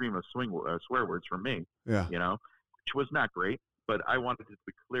stream of swear words from me. Yeah. Which was not great, but I wanted to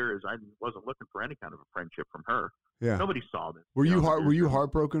be clear as I wasn't looking for any kind of a friendship from her. Yeah. Nobody saw this. Were you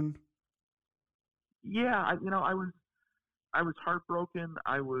heartbroken? Yeah, I was heartbroken.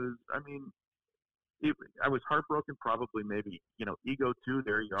 I was heartbroken, probably maybe, ego too.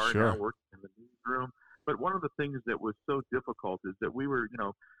 There you are now working in the newsroom. But one of the things that was so difficult is that we were,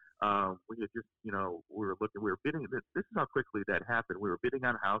 we had just, we were bidding. This is how quickly that happened. We were bidding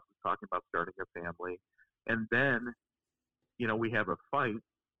on houses, talking about starting a family. And then, we have a fight,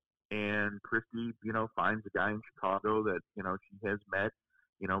 and Christy, finds a guy in Chicago that, she has met,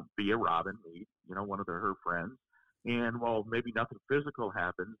 via Robin, one of her friends. And while maybe nothing physical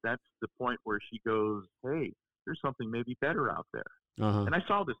happens, that's the point where she goes, hey, there's something maybe better out there. Uh-huh. And I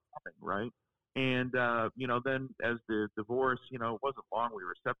saw this happen, right? And, then as the divorce, it wasn't long, we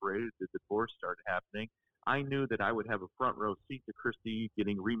were separated, the divorce started happening. I knew that I would have a front row seat to Christy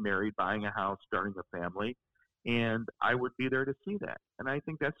getting remarried, buying a house, starting a family, and I would be there to see that. And I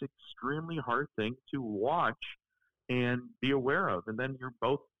think that's an extremely hard thing to watch and be aware of. And then you're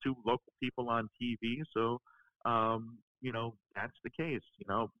both two local people on TV, so that's the case,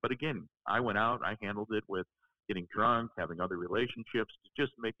 But again, I went out, I handled it with getting drunk, having other relationships,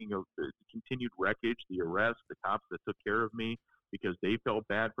 just making the continued wreckage, the arrest, the cops that took care of me because they felt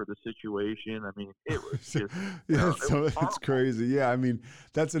bad for the situation. I mean, it was just it's crazy. Yeah, I mean,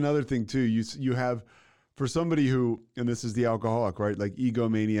 that's another thing too. You have, for somebody who, and this is the alcoholic, right? Like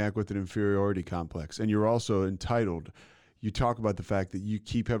egomaniac with an inferiority complex, and you're also entitled. You talk about the fact that you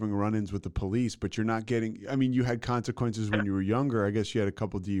keep having run-ins with the police, but you're not getting, I mean, you had consequences when you were younger. I guess you had a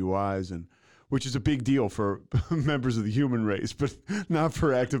couple DUIs, which is a big deal for members of the human race, but not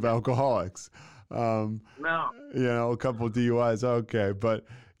for active alcoholics. No. A couple of DUIs, okay. But,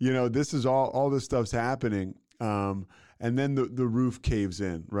 this is all this stuff's happening. And then the roof caves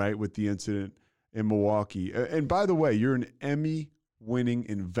in, right, with the incident in Milwaukee. And by the way, you're an Emmy-winning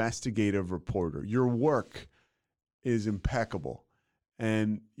investigative reporter. Your work is impeccable,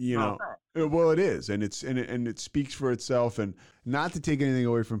 and well, it is, and it speaks for itself. And not to take anything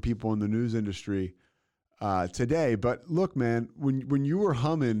away from people in the news industry today, but look, man, when you were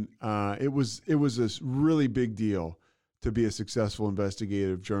humming, it was a really big deal to be a successful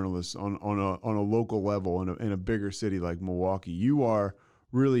investigative journalist on a local level in a bigger city like Milwaukee. You are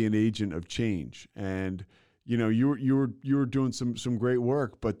really an agent of change, and you were doing some great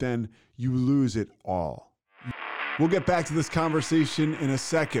work, but then you lose it all. We'll get back to this conversation in a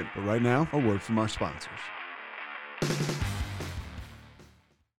second, but right now, a word from our sponsors.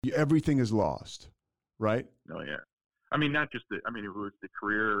 Everything is lost, right? Oh yeah. I mean, not just it was the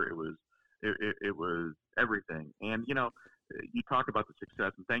career, it was everything. And you talk about the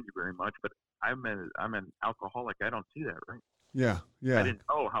success, and thank you very much, but I'm an alcoholic. I don't see that, right? Yeah. I didn't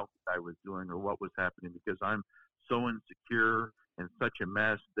know how I was doing or what was happening because I'm so insecure and such a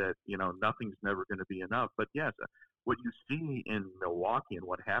mess that, nothing's never going to be enough. But yes, what you see in Milwaukee and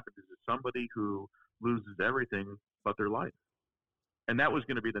what happens is somebody who loses everything but their life. And that was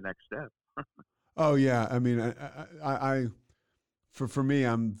going to be the next step. Oh yeah. I mean, for me,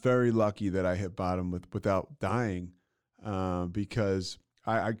 I'm very lucky that I hit bottom without dying, because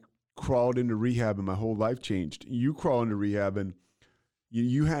I crawled into rehab and my whole life changed. You crawl into rehab and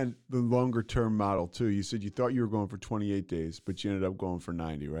you had the longer term model too. You said you thought you were going for 28 days, but you ended up going for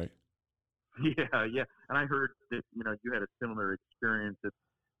 90, right? Yeah. And I heard that, you had a similar experience.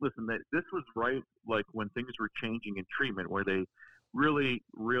 Listen, this was right like when things were changing in treatment, where they really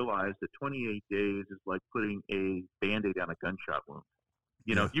realized that 28 days is like putting a Band-Aid on a gunshot wound.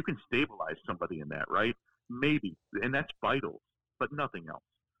 You can stabilize somebody in that, right? Maybe. And that's vital, but nothing else.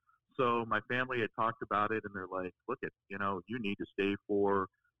 So my family had talked about it, and they're like, look, you need to stay for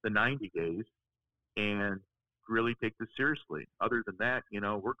the 90 days and really take this seriously. Other than that,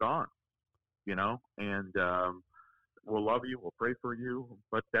 we're gone, and we'll love you. We'll pray for you,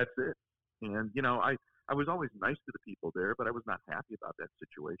 but that's it. And, I was always nice to the people there, but I was not happy about that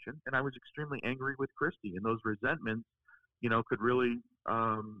situation. And I was extremely angry with Christy, and those resentments, could really,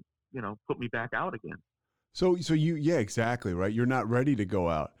 put me back out again. So yeah, exactly. Right. You're not ready to go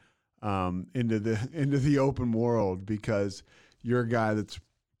out into the open world because you're a guy that's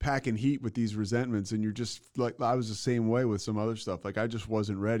packing heat with these resentments, and you're just like, I was the same way with some other stuff. Like I just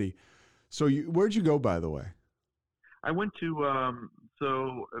wasn't ready. So where'd you go, by the way? I went to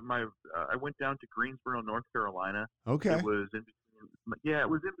I went down to Greensboro, North Carolina. Okay. It was in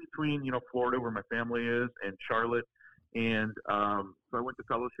between, Florida, where my family is, and Charlotte. And so I went to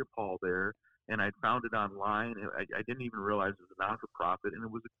Fellowship Hall there, and I found it online. I didn't even realize it was a not-for-profit, and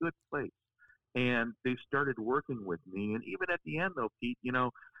it was a good place. And they started working with me. And even at the end, though, Pete,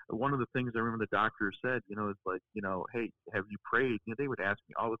 one of the things I remember the doctor said, is like, hey, have you prayed? They would ask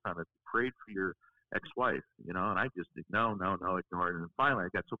me all the time, have you prayed for your ex-wife? And I just did, no, ignored it. And finally, I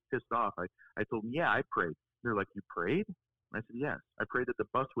got so pissed off. I told them, yeah, I prayed. They're like, you prayed? And I said, yes. I prayed that the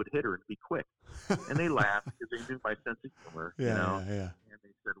bus would hit her and be quick. And they laughed because they knew my sense of humor, Yeah. And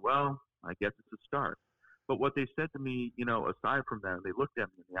they said, well, I guess it's a start. But what they said to me, aside from that, they looked at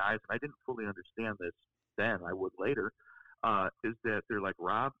me in the eyes, and I didn't fully understand this then, I would later, is that they're like,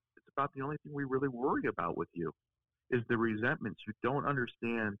 Rob, it's about the only thing we really worry about with you is the resentments. You don't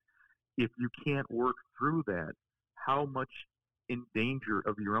understand, if you can't work through that, how much in danger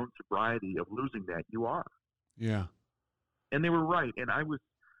of your own sobriety, of losing that you are. Yeah. And they were right. And I was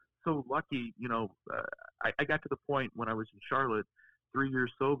so lucky, I got to the point when I was in Charlotte, 3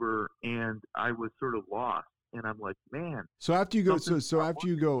 years sober, and I was sort of lost. And I'm like, man. So after you go,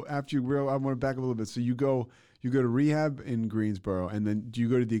 I want to back up a little bit. So you go to rehab in Greensboro, and then do you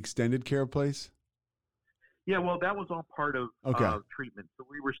go to the extended care place? Yeah, well, that was all part of treatment. So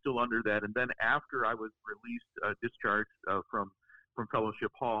we were still under that. And then after I was released, discharged from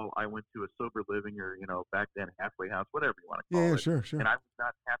Fellowship Hall, I went to a sober living, or, back then halfway house, whatever you want to call it. Sure. And I was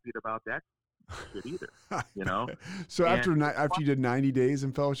not happy about that shit either, So after you did 90 days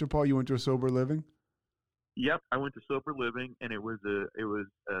in Fellowship Hall, you went to a sober living? Yep, I went to sober living, and it was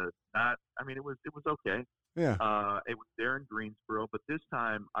okay. Yeah. It was there in Greensboro, but this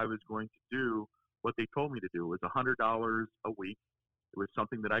time I was going to do what they told me to do. It was $100 a week. It was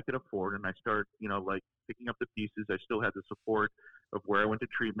something that I could afford, and I started, like picking up the pieces. I still had the support of where I went to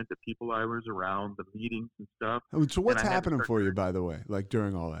treatment, the people I was around, the meetings and stuff. So what's happening for you, by the way, like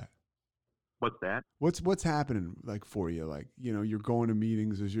during all that? What's that? What's happening like for you? Like, you're going to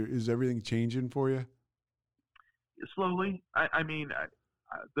meetings. Is everything changing for you? Slowly.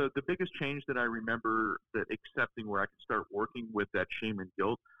 The biggest change that I remember, that accepting where I could start working with that shame and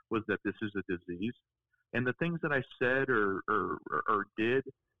guilt, was that this is a disease. And the things that I said or did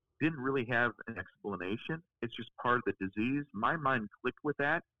didn't really have an explanation. It's just part of the disease. My mind clicked with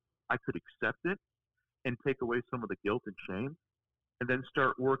that. I could accept it and take away some of the guilt and shame, and then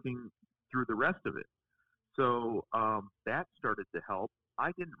start working through the rest of it. So that started to help.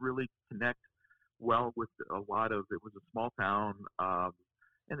 I didn't really connect well with a lot of, it was a small town,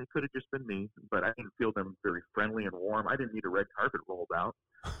 and it could have just been me, but I didn't feel them very friendly and warm. I didn't need a red carpet rolled out,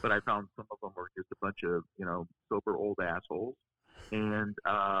 but I found some of them were just a bunch of, sober old assholes. And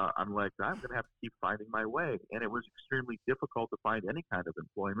I'm like, I'm going to have to keep finding my way. And it was extremely difficult to find any kind of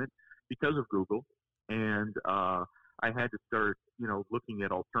employment because of Google. And I had to start, looking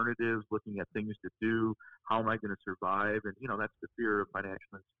at alternatives, looking at things to do. How am I going to survive? And, that's the fear of financial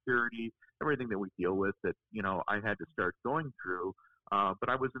insecurity, everything that we deal with that, I had to start going through. But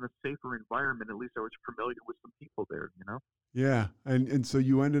I was in a safer environment. At least I was familiar with some people there, Yeah. And so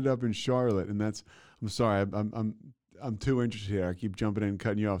you ended up in Charlotte, and I'm sorry, I'm too interested here. I keep jumping in and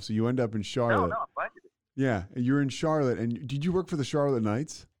cutting you off. So you end up in Charlotte. No, I'm fine. Yeah. And you're in Charlotte. And did you work for the Charlotte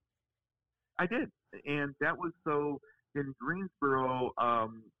Knights? I did. And that was so in Greensboro.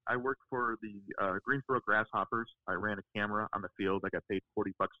 I worked for the Greensboro Grasshoppers. I ran a camera on the field. I got paid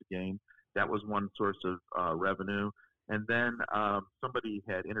 $40 a game. That was one source of revenue. And then somebody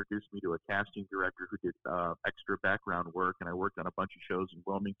had introduced me to a casting director who did extra background work. And I worked on a bunch of shows in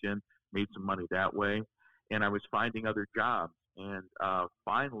Wilmington, made some money that way. And I was finding other jobs. And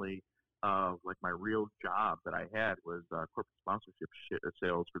finally, like my real job that I had was corporate sponsorship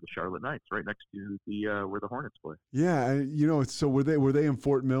sales for the Charlotte Knights, right next to the where the Hornets play. Yeah, so were they in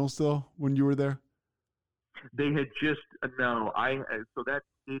Fort Mill still when you were there? They had just so that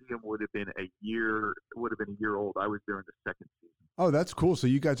stadium would have been a year old. I was there in the second season. Oh, that's cool. So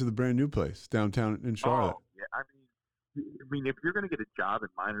you got to the brand new place downtown in Charlotte. Oh, yeah. I mean, if you're going to get a job in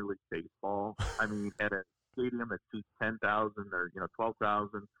minor league baseball, at a stadium that seats 10,000 or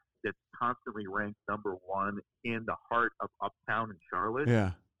 12,000, that's constantly ranked number one in the heart of uptown in Charlotte.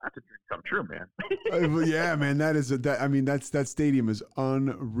 Yeah, that's a dream come true, man. Yeah, man, that stadium is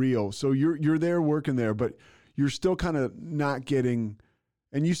unreal. So you're there working there, but you're still kind of not getting.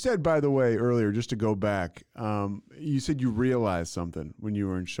 And you said, by the way, earlier, just to go back, you said you realized something when you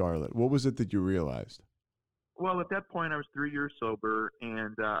were in Charlotte. What was it that you realized? Well, at that point, I was 3 years sober,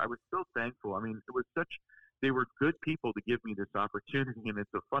 and I was so thankful. They were good people to give me this opportunity, and it's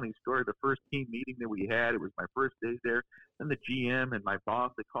a funny story. The first team meeting that we had, it was my first day there, and the GM and my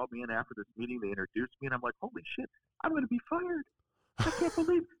boss, they called me in after this meeting. They introduced me, and I'm like, holy shit, I'm going to be fired. I can't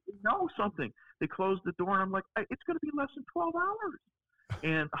believe they know something. They closed the door, and I'm like, it's going to be less than 12 hours.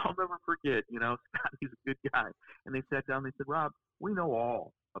 And I'll never forget, Scott, he's a good guy. And they sat down, they said, Rob, we know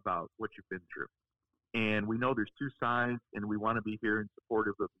all about what you've been through. And we know there's two sides, and we want to be here and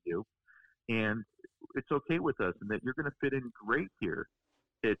supportive of you. And it's okay with us, and that you're going to fit in great here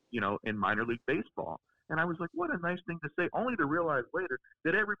in minor league baseball. And I was like, what a nice thing to say, only to realize later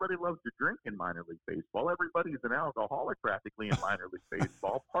that everybody loves to drink in minor league baseball. Everybody's an alcoholic practically in minor league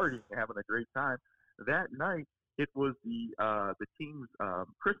baseball, partying and having a great time. That night, it was the team's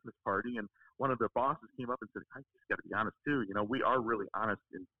Christmas party, and one of the bosses came up and said, I just got to be honest, too. We are really honest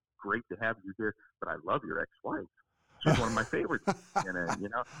and great to have you here, but I love your ex-wife. She's one of my favorites.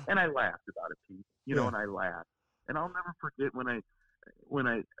 And I laughed about it, Pete, and I laughed. And I'll never forget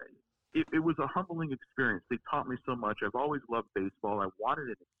it was a humbling experience. They taught me so much. I've always loved baseball. I wanted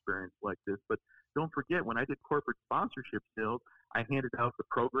an experience like this, but don't forget, when I did corporate sponsorship sales, I handed out the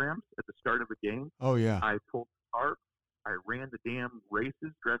programs at the start of a game. Oh, yeah. I pulled the tarp. I ran the damn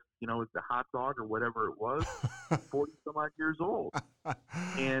races dressed, as the hot dog or whatever it was, 40 some odd years old.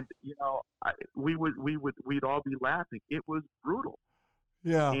 And, we'd all be laughing. It was brutal.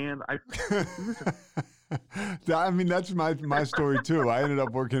 Yeah. And that's my story too. I ended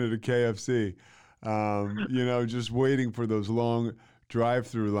up working at a KFC, just waiting for those long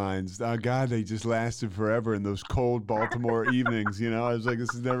drive-through lines. Oh God, they just lasted forever in those cold Baltimore evenings. I was like,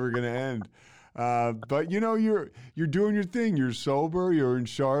 this is never going to end. But you're doing your thing. You're sober. You're in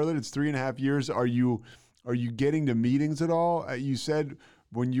Charlotte. It's 3.5 years. Are you getting to meetings at all? You said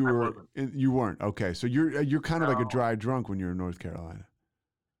when you were you weren't. Okay, so you're kind of like a dry drunk when you're in North Carolina.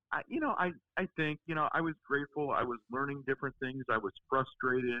 I think I was grateful. I was learning different things. I was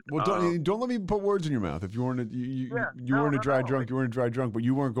frustrated. Well, don't let me put words in your mouth. If you weren't you weren't a dry drunk, you weren't a dry drunk, but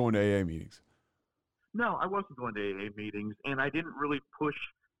you weren't going to AA meetings. No, I wasn't going to AA meetings, and I didn't really push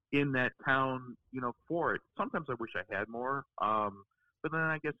in that town, for it. Sometimes I wish I had more, but then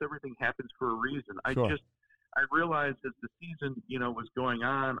I guess everything happens for a reason. Sure. I realized as the season, was going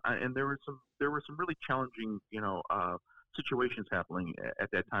on, and there were some really challenging, situations happening at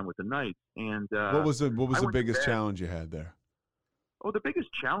that time with the Knights. And what was the biggest challenge you had there? Oh, the biggest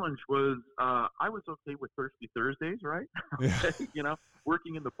challenge was I was okay with Thirsty Thursdays, right? Yeah.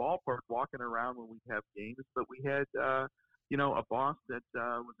 Working in the ballpark, walking around when we'd have games, but we had a boss that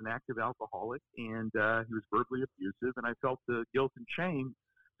was an active alcoholic, and he was verbally abusive, and I felt the guilt and shame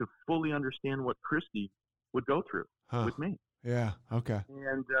to fully understand what Christy would go through with me. Yeah. Okay.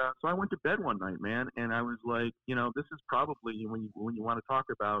 And so I went to bed one night, man, and I was like, this is probably when you want to talk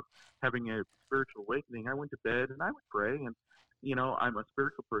about having a spiritual awakening. I went to bed and I would pray, and I'm a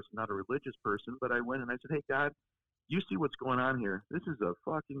spiritual person, not a religious person, but I went and I said, "Hey, God, you see what's going on here? This is a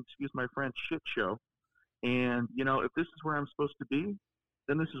fucking, excuse my French, shit show. And if this is where I'm supposed to be,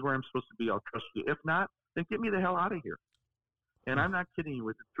 then this is where I'm supposed to be. I'll trust you. If not, then get me the hell out of here." And I'm not kidding you.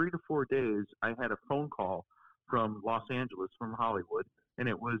 Within 3 to 4 days, I had a phone call from Los Angeles, from Hollywood, and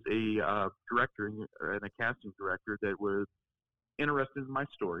it was a director and a casting director that was interested in my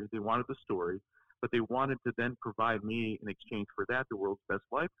story. They wanted the story, but they wanted to then provide me, in exchange for that, the world's best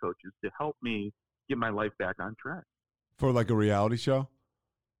life coaches to help me get my life back on track. For like a reality show?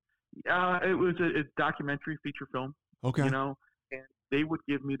 It was a documentary feature film. Okay. And they would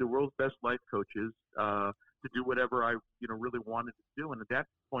give me the world's best life coaches to do whatever I, really wanted to do. And at that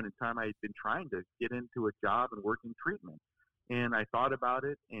point in time, I had been trying to get into a job and work in treatment. And I thought about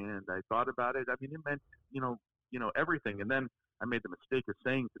it, and I thought about it. I mean, it meant, everything. And then I made the mistake of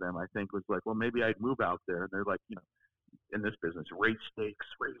saying to them, I think, was like, well, maybe I'd move out there. And they're like, in this business, raise stakes,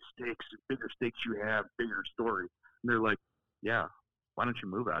 bigger stakes you have, bigger story. And they're like, yeah, why don't you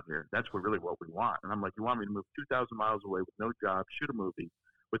move out here? That's really what we want. And I'm like, you want me to move 2,000 miles away with no job, shoot a movie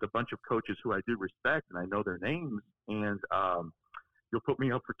with a bunch of coaches who I do respect and I know their names, and you'll put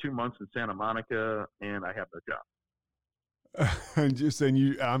me up for 2 months in Santa Monica and I have no job.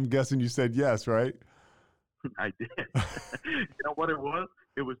 And I'm guessing you said yes, right? I did. You know what it was?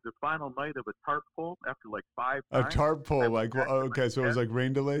 It was the final night of a tarp pull after like 5 times. A tarp pull, like, well, okay, so it was like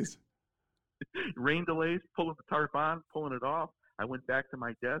rain delays? Rain delays, pulling the tarp on, pulling it off. I went back to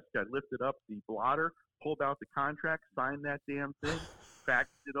my desk, I lifted up the blotter, pulled out the contract, signed that damn thing, faxed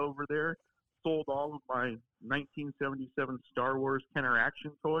it over there, sold all of my 1977 Star Wars Kenner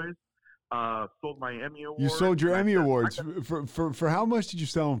action toys, sold my Emmy Awards. You sold your Emmy Awards. For how much did you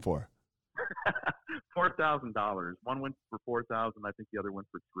sell them for? $4,000. One went for $4,000. I think the other went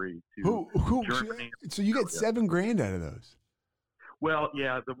for $3,000. Who? So you get $7,000 out of those. Well,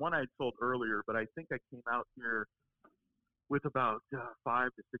 yeah, the one I sold earlier, but I think I came out here with about $5,000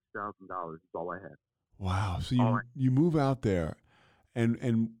 to $6,000 is all I had. Wow. So you move out there,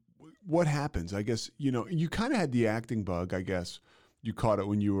 and what happens? I guess you kind of had the acting bug. I guess you caught it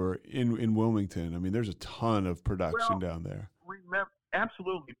when you were in Wilmington. I mean, there's a ton of production down there.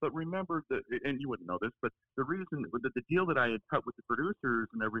 Absolutely, but remember and you wouldn't know this, but the reason the deal that I had cut with the producers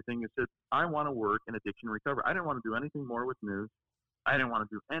and everything is that I want to work in addiction recovery. I didn't want to do anything more with news. I didn't want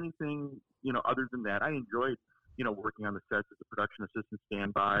to do anything other than that. I enjoyed working on the sets as a production assistant,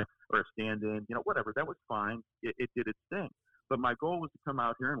 standby, or a stand-in, whatever. That was fine. It did its thing. But my goal was to come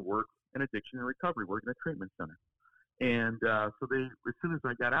out here and work in addiction and recovery, work in a treatment center. And so as soon as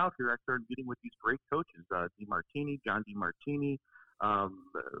I got out here, I started meeting with these great coaches, John DeMartini.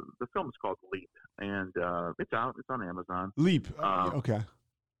 The film is called Leap, and it's out. It's on Amazon. Leap. Okay.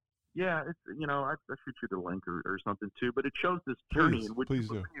 Yeah, it's I'll shoot you the link or something too. But it shows this journey in which please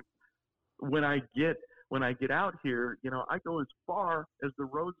do. When I get out here, I go as far as the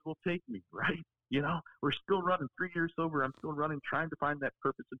roads will take me, right? We're still running 3 years sober. I'm still running, trying to find that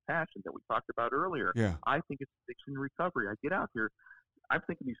purpose and passion that we talked about earlier. Yeah. I think it's addiction recovery. I get out here, I'm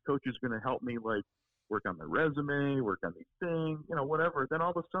thinking these coaches are going to help me, like, work on my resume, work on these things, whatever. Then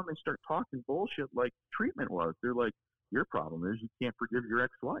all of a sudden they start talking bullshit like treatment was. They're like, your problem is you can't forgive your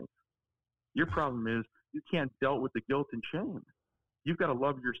ex-wife. Your problem is you can't deal with the guilt and shame. You've got to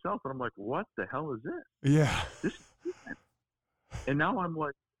love yourself. And I'm like, what the hell is this? Yeah. This is treatment. And now I'm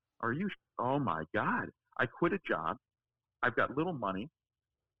like, oh my God, I quit a job. I've got little money.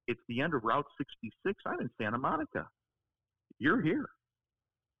 It's the end of Route 66. I'm in Santa Monica. You're here.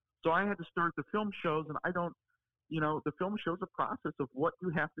 So I had to start the film shows, and the film shows a process of what you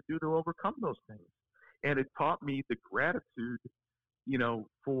have to do to overcome those things. And it taught me the gratitude,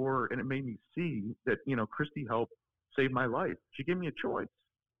 and it made me see that, Christy helped save my life. She gave me a choice.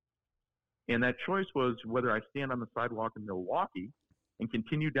 And that choice was whether I stand on the sidewalk in Milwaukee and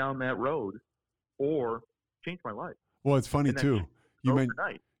continue down that road or change my life. Well, it's funny too.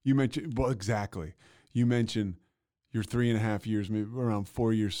 You mentioned, well, exactly. You mentioned you're 3.5 years, maybe around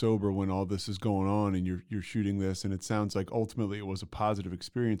 4 years sober when all this is going on and you're shooting this. And it sounds like ultimately it was a positive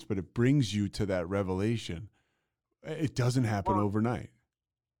experience, but it brings you to that revelation. It doesn't happen overnight.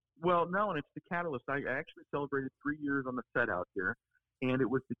 Well, no, and it's the catalyst. I actually celebrated 3 years on the set out here, and it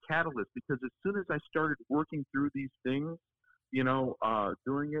was the catalyst because as soon as I started working through these things,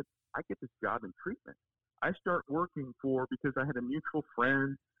 doing it, I get this job in treatment. I start working because I had a mutual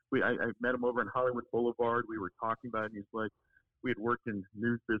friend. I met him over in Hollywood Boulevard. We were talking about it, and he's like, we had worked in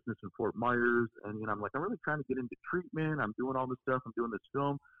news business in Fort Myers, and I'm like, I'm really trying to get into treatment. I'm doing all this stuff. I'm doing this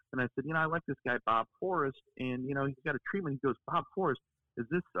film, and I said, I like this guy Bob Forrest, and he's got a treatment. He goes, Bob Forrest, is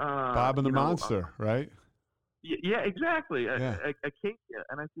this Bob and the Monster, right? Yeah, exactly. Yeah. Acacia,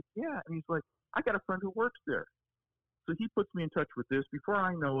 and I said, yeah, and he's like, I got a friend who works there, so he puts me in touch with this. Before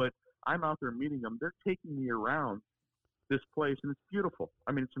I know it, I'm out there meeting them. They're taking me around this place, and it's beautiful.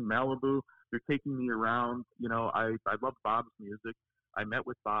 I mean, it's in Malibu. They're taking me around. I love Bob's music. I met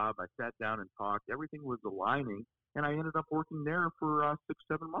with Bob. I sat down and talked. Everything was aligning, and I ended up working there for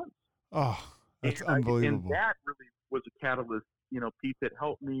 6-7 months. Oh, that's unbelievable. And that really was a catalyst, Pete, that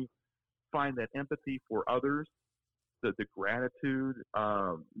helped me find that empathy for others, the gratitude,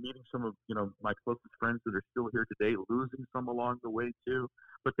 meeting some of, my closest friends that are still here today, losing some along the way too.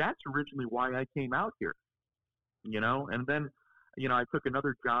 But that's originally why I came out here, and then, I took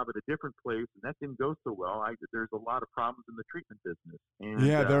another job at a different place, and that didn't go so well. There's a lot of problems in the treatment business. And,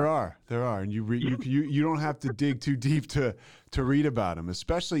 yeah, there are, and you don't have to dig too deep to read about them.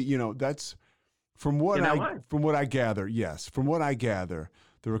 Especially, that's from what I gather. Yes, from what I gather,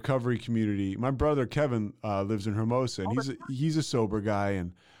 the recovery community. My brother Kevin lives in Hermosa, and he's a sober guy,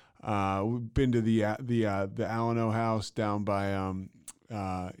 and we've been to the Alano House down by in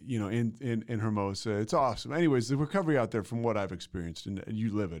Hermosa. It's awesome. Anyways, the recovery out there, from what I've experienced, and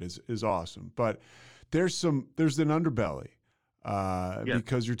you live it, is awesome. But there's an underbelly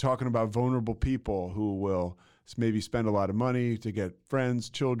because you're talking about vulnerable people who will maybe spend a lot of money to get friends,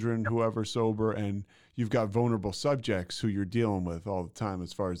 children, whoever sober, and you've got vulnerable subjects who you're dealing with all the time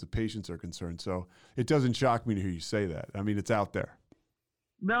as far as the patients are concerned. So it doesn't shock me to hear you say that. I mean, it's out there.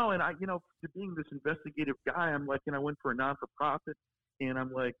 No, and being this investigative guy, I'm like, I went for a non-for-profit. And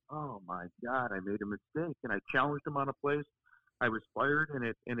I'm like, oh my God, I made a mistake. And I challenged him on a place. I was fired,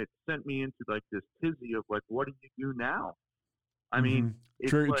 and it sent me into like this tizzy of like, what do you do now? I mean, it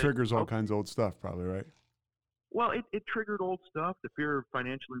triggers all kinds of old stuff, probably, right? Well, it triggered old stuff, the fear of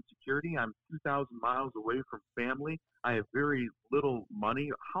financial insecurity. I'm 2,000 miles away from family. I have very little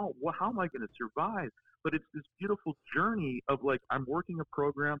money. How am I going to survive? But it's this beautiful journey of like, I'm working a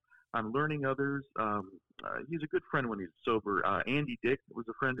program. I'm learning others. He's a good friend when he's sober. Andy Dick is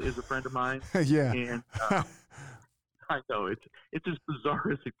a friend of mine. Yeah. And I know it's as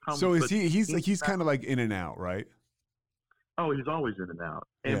bizarre as it comes. So he's kind of like in and out, right? Oh, he's always in and out.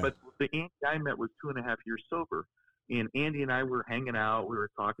 But the Andy I met was 2.5 years sober. And Andy and I were hanging out. We were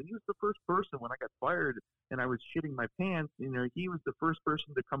talking. He was the first person when I got fired and I was shitting my pants. He was the first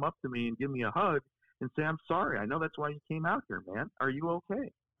person to come up to me and give me a hug and say, I'm sorry. I know that's why you came out here, man. Are you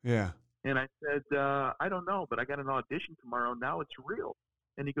okay? Yeah. And I said, I don't know, but I got an audition tomorrow. Now it's real.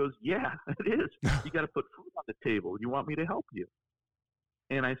 And he goes, yeah, it is. You got to put food on the table. You want me to help you?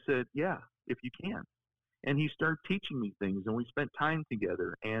 And I said, yeah, if you can. And he started teaching me things, and we spent time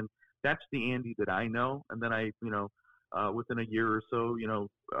together. And that's the Andy that I know. And then I, within a year or so,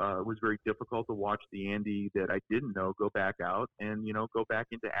 it was very difficult to watch the Andy that I didn't know go back out and, go back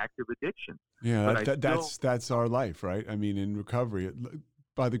into active addiction. Yeah, that's our life, right? I mean, in recovery,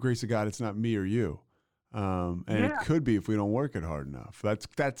 by the grace of God, it's not me or you. It could be if we don't work it hard enough.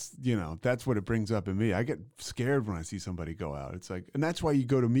 That's what it brings up in me. I get scared when I see somebody go out. It's like, and that's why you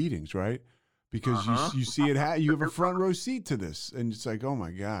go to meetings, right? Because you see it, you have a front row seat to this, and it's like, oh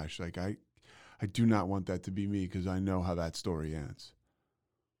my gosh, like I do not want that to be me because I know how that story ends.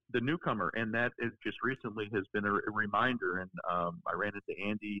 The newcomer, and that is just recently has been a reminder. And I ran into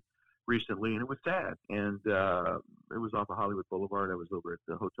Andy recently, and it was sad. And it was off of Hollywood Boulevard. I was over at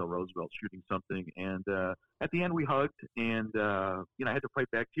the Hotel Roosevelt shooting something, and at the end we hugged, and I had to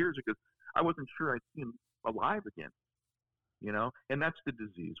fight back tears because I wasn't sure I'd see him alive again. And that's the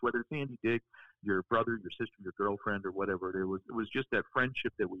disease. Whether it's Andy Dick, your brother, your sister, your girlfriend, or whatever it was just that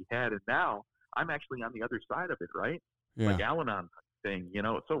friendship that we had. And now I'm actually on the other side of it, right? Yeah. Like Al-Anon thing.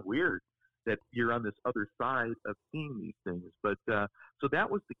 It's so weird that you're on this other side of seeing these things. But so that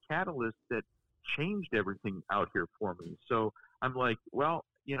was the catalyst that changed everything out here for me. So I'm like, well,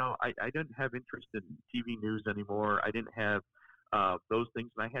 I didn't have interest in TV news anymore. I didn't have those things,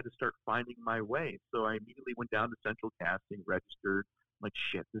 and I had to start finding my way. So I immediately went down to Central Casting, registered. I'm like,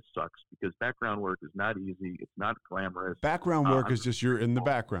 shit, this sucks because background work is not easy. It's not glamorous. Background work is just you're in the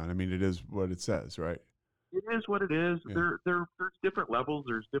background. I mean, it is what it says, right? It is what it is. Yeah. There's different levels.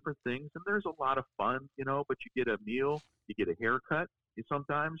 There's different things, and there's a lot of fun, but you get a meal, you get a haircut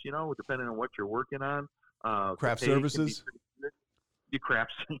sometimes, depending on what you're working on. Craft services? You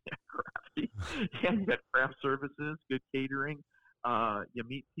you got craft services, good catering. You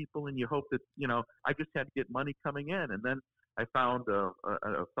meet people, and you hope that, I just had to get money coming in. And then I found a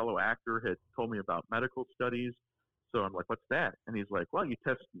fellow actor had told me about medical studies. So I'm like, what's that? And he's like, well, you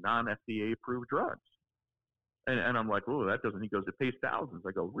test non-FDA approved drugs. And I'm like, oh, that doesn't. He goes, it pays thousands.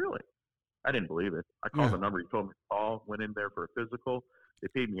 I go, really? I didn't believe it. I called the number he told me to call, went in there for a physical. They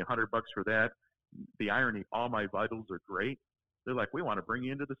paid me $100 for that. The irony, all my vitals are great. They're like, we want to bring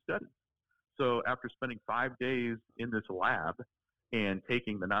you into the study. So after spending 5 days in this lab and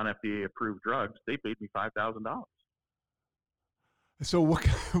taking the non-FDA approved drugs, they paid me $5,000. So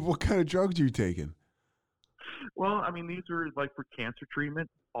what kind of drugs are you taking? Well, I mean, these are like for cancer treatment,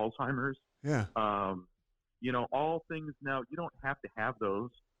 Alzheimer's. Yeah. All things now, you don't have to have those,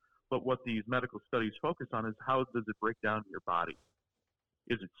 but what these medical studies focus on is how does it break down in your body?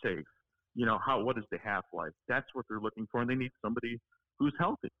 Is it safe? What is the half-life? That's what they're looking for, and they need somebody who's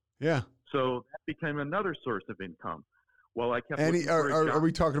healthy. Yeah. So that became another source of income. Well, I kept are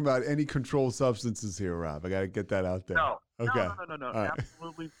we talking about any controlled substances here, Rob? I got to get that out there. No. Okay. No. Right.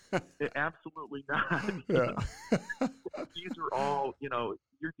 Absolutely not. Yeah. These are all,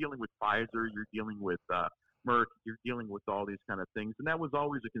 you're dealing with Pfizer, you're dealing with Merck, you're dealing with all these kind of things. And that was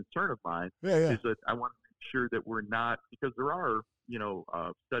always a concern of mine, is that I want to make sure that we're not, because there are,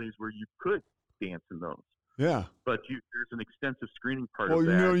 studies where you could dance in those. Yeah. But there's an extensive screening part of that.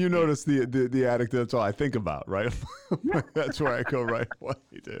 Well, you notice the addict, that's all I think about, right? Yeah. That's where I go right away,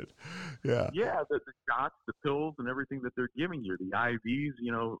 dude. Yeah. Yeah, the shots, the pills, and everything that they're giving you, the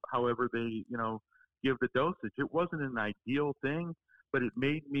IVs, however they, give the dosage. It wasn't an ideal thing, but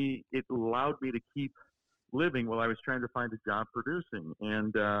it allowed me to keep living while I was trying to find a job producing.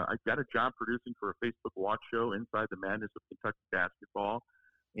 And I got a job producing for a Facebook watch show, Inside the Madness of Kentucky Basketball.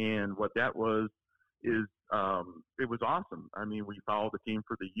 And what that was is it was awesome. I mean, we followed the team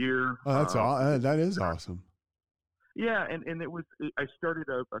for the year. Oh, that's that is awesome. Yeah, and I started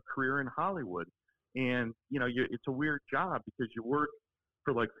a career in Hollywood. And, it's a weird job because you work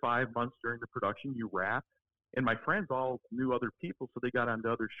for like 5 months during the production, you wrap. And my friends all knew other people, so they got onto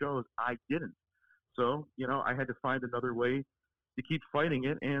other shows. I didn't. So, I had to find another way to keep fighting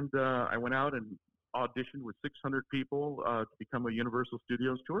it. And I went out and auditioned with 600 people to become a Universal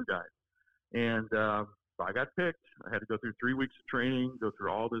Studios tour guide. And so I got picked. I had to go through 3 weeks of training, go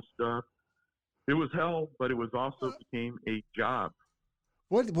through all this stuff. It was hell, but it was also became a job.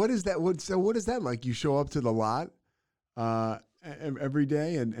 What is that? What is that like? You show up to the lot every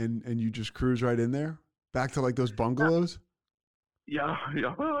day and you just cruise right in there? Back to like those bungalows? Yeah.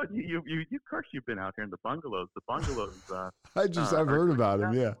 Well, you of course you've been out here in the bungalows. The bungalows. I've heard about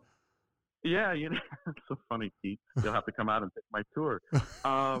them. Yeah. Yeah, it's so funny, Keith. You'll have to come out and take my tour.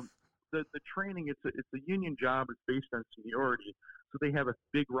 The training, it's a union job. It's based on seniority, so they have a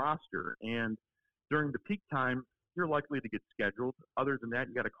big roster. And during the peak time, you're likely to get scheduled. Other than that,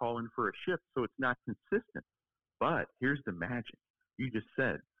 you got to call in for a shift, so it's not consistent. But here's the magic. You just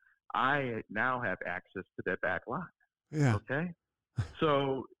said, I now have access to that back lot. Yeah. Okay.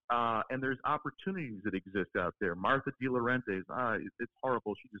 So, and there's opportunities that exist out there. Martha De Laurentiis, it's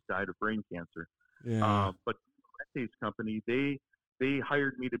horrible. She just died of brain cancer. Yeah. But De Laurentiis company, they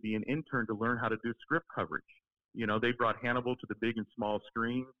hired me to be an intern to learn how to do script coverage. They brought Hannibal to the big and small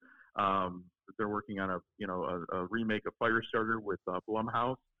screen. They're working on a remake of Firestarter with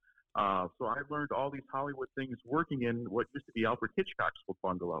Blumhouse. So I learned all these Hollywood things working in what used to be Alfred Hitchcock's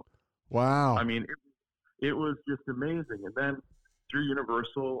bungalow. Wow. I mean, it was just amazing. And then through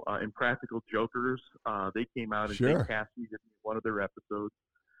Universal and Practical Jokers, they came out and they cast me in one of their episodes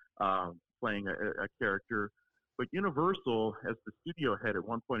playing a character. But Universal, as the studio head at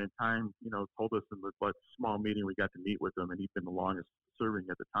one point in time, told us in the small meeting we got to meet with him, and he'd been the longest serving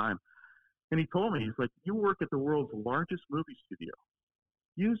at the time. And he told me, he's like, you work at the world's largest movie studio.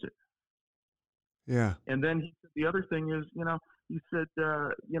 Use it. Yeah. And then he said, the other thing is, he said,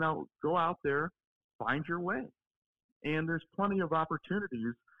 go out there, find your way. And there's plenty of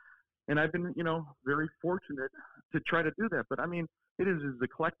opportunities. And I've been, very fortunate to try to do that. But I mean, it is as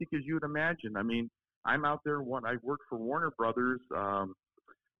eclectic as you would imagine. I mean, I'm out there. I worked for Warner Brothers,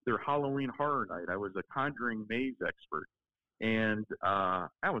 their Halloween Horror Night. I was a Conjuring maze expert. And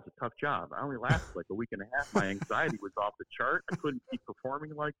that was a tough job. I only lasted like a week and a half. My anxiety was off the chart. I couldn't keep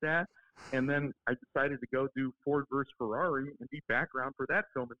performing like that. And then I decided to go do Ford versus Ferrari and be background for that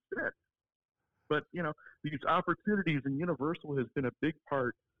film instead. But, these opportunities in Universal has been a big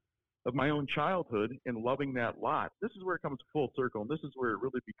part of my own childhood and loving that lot. This is where it comes full circle, and this is where it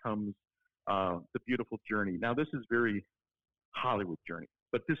really becomes the beautiful journey. Now, this is very Hollywood journey,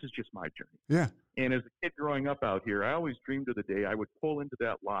 but this is just my journey. Yeah. And as a kid growing up out here, I always dreamed of the day I would pull into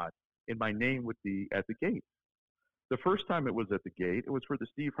that lot and my name would be at the gate. The first time it was at the gate, it was for the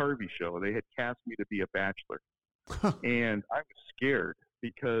Steve Harvey show. They had cast me to be a bachelor. And I was scared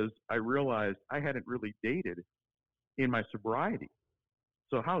because I realized I hadn't really dated in my sobriety.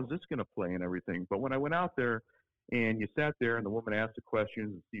 So how is this going to play and everything? But when I went out there and you sat there and the woman asked the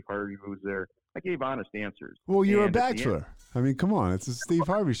questions and Steve Harvey was there, I gave honest answers. Well, you're and a bachelor. I mean, come on. It's a Steve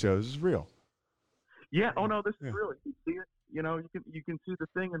Harvey show. This is real. Yeah. Oh, no, this is real. You can see it. You know, you can see the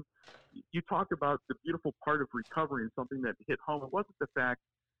thing. And you talked about the beautiful part of recovery and something that hit home. It wasn't the fact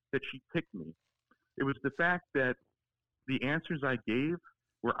that she picked me. It was the fact that the answers I gave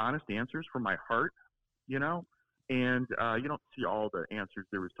were honest answers from my heart, you know, and you don't see all the answers.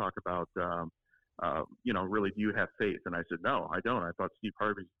 There was talk about, you know, really, do you have faith? And I said, no, I don't. I thought Steve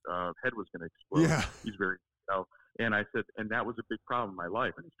Harvey's head was going to explode. Yeah. He's very, you know, and I said, and that was a big problem in my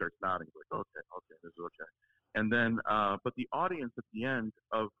life. And he starts nodding. He's like, okay, this is okay. And then, but the audience at the end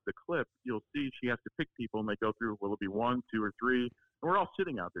of the clip, you'll see she has to pick people and they go through, will it be 1, 2, or 3? And we're all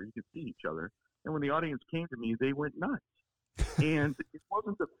sitting out there. You can see each other. And when the audience came to me, they went nuts. And it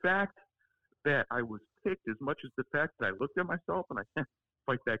wasn't the fact that I was picked as much as the fact that I looked at myself and I can't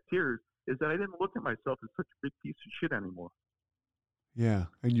fight back tears, is that I didn't look at myself as such a big piece of shit anymore. Yeah,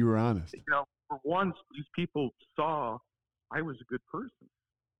 and you were honest. You know, for once, these people saw I was a good person.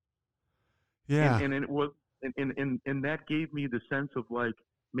 Yeah. And it was, and that gave me the sense of like,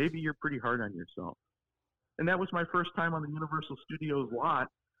 maybe you're pretty hard on yourself. And that was my first time on the Universal Studios lot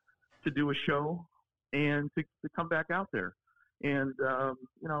to do a show and to come back out there. And,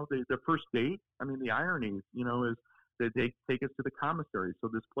 you know, the first date, I mean, the irony, you know, is that they take us to the commissary. So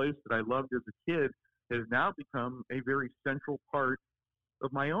this place that I loved as a kid has now become a very central part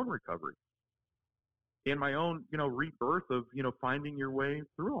of my own recovery and my own, you know, rebirth of, you know, finding your way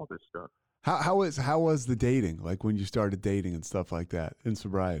through all this stuff. How was the dating, like when you started dating and stuff like that in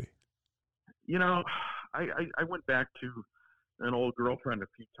sobriety? You know, I went back to an old girlfriend a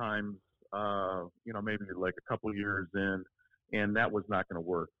few times, you know, maybe like a couple years in, and that was not going to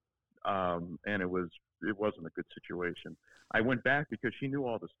work. And it wasn't a good situation. I went back because she knew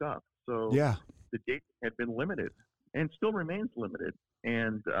all the stuff. So yeah, the dating had been limited and still remains limited.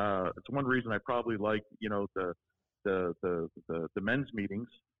 And it's one reason I probably like, you know, the men's meetings.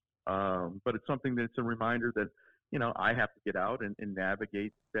 But it's something that's a reminder that, you know, I have to get out and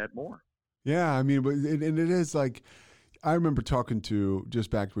navigate that more. Yeah, I mean, and it is like, I remember talking to,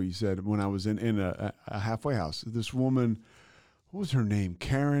 just back to what you said, when I was in a halfway house, this woman, what was her name?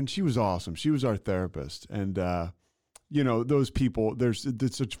 Karen. She was awesome. She was our therapist. And, you know, those people,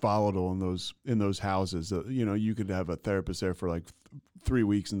 it's such volatile in those houses. You know, you could have a therapist there for like 3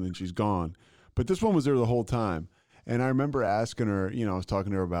 weeks and then she's gone. But this one was there the whole time. And I remember asking her, you know, I was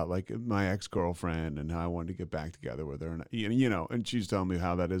talking to her about like my ex-girlfriend and how I wanted to get back together with her. And, you know, and she's telling me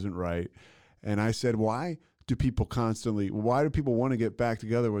how that isn't right. And I said, why do people want to get back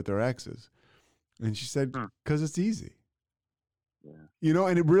together with their exes? And she said, because it's easy. Yeah. You know,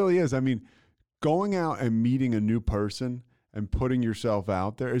 and it really is. I mean, going out and meeting a new person and putting yourself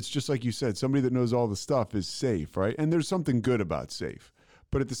out there, it's just like you said, somebody that knows all the stuff is safe, right? And there's something good about safe.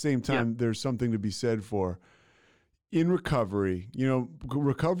 But at the same time, there's something to be said for, in recovery, you know,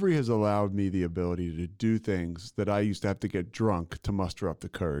 recovery has allowed me the ability to do things that I used to have to get drunk to muster up the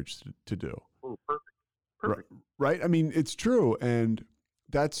courage to do. Oh, perfect. Right? I mean, it's true. And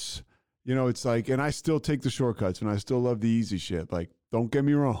that's, you know, it's like, and I still take the shortcuts and I still love the easy shit. Like, don't get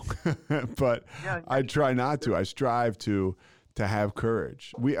me wrong, but I try not to. I strive to have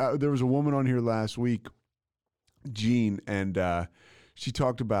courage. There was a woman on here last week, Jean, and she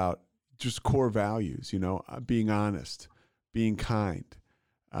talked about just core values, you know, being honest, being kind,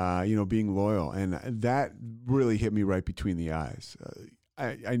 you know, being loyal. And that really hit me right between the eyes.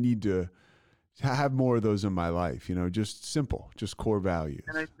 I need to have more of those in my life, you know, just simple, just core values.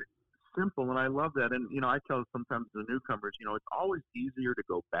 And simple, and I love that. And, you know, I tell sometimes the newcomers, you know, it's always easier to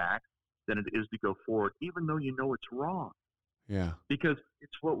go back than it is to go forward, even though you know it's wrong. Yeah. Because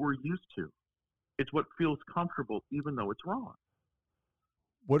it's what we're used to. It's what feels comfortable, even though it's wrong.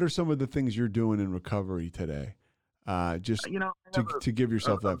 What are some of the things you're doing in recovery today? Just you know, to give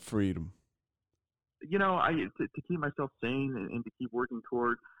yourself that freedom. You know, to keep myself sane and to keep working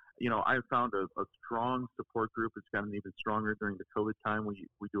toward, you know, I found a strong support group. It's gotten even stronger during the COVID time. We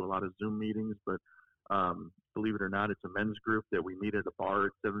do a lot of Zoom meetings, but believe it or not, it's a men's group that we meet at a bar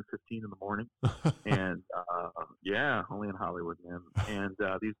at 7:15 in the morning. And yeah, only in Hollywood, man. And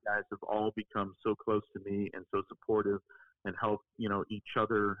these guys have all become so close to me and so supportive and help, you know, each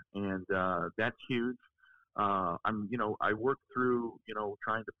other. And that's huge. You know, I work through, you know,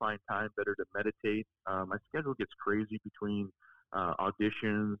 trying to find time better to meditate. My schedule gets crazy between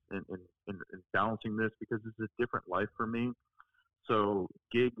auditions and balancing this because it's a different life for me. So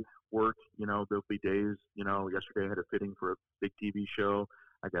gig work, you know, there'll be days, you know, yesterday I had a fitting for a big TV show.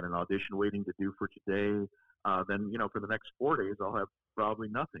 I got an audition waiting to do for today. then, for the next 4 days, I'll have probably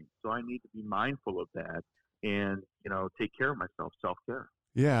nothing. So I need to be mindful of that and, take care of myself, self-care.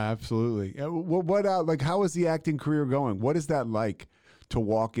 Yeah, absolutely. Like, how is the acting career going? What is that like to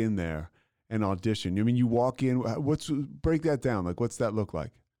walk in there and audition? I mean, you walk in, break that down. Like, what's that look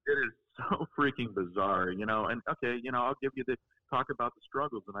like? It is so freaking bizarre, and okay, I'll give you talk about the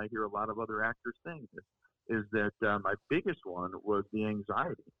struggles, and I hear a lot of other actors saying this, is that my biggest one was the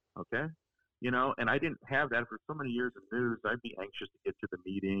anxiety, okay? And I didn't have that for so many years in news. I'd be anxious to get to the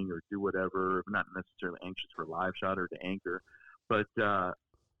meeting or do whatever, not necessarily anxious for a live shot or to anchor, but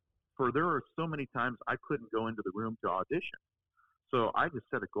there were so many times I couldn't go into the room to audition. So I just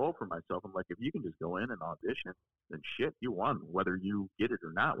set a goal for myself. I'm like, if you can just go in and audition, then shit, you won, whether you get it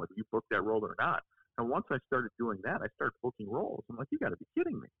or not, whether you book that role or not. And once I started doing that, I started booking roles. I'm like, you got to be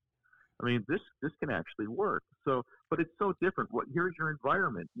kidding me. I mean, this can actually work. So, but it's so different. Here's your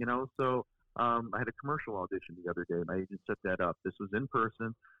environment, So I had a commercial audition the other day. My agent set that up. This was in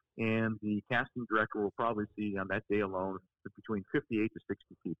person, and the casting director will probably see on that day alone between 58 to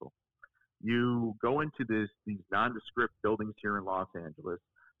 60 people. You go into these nondescript buildings here in Los Angeles.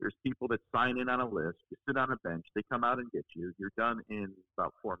 There's people that sign in on a list. You sit on a bench. They come out and get you. You're done in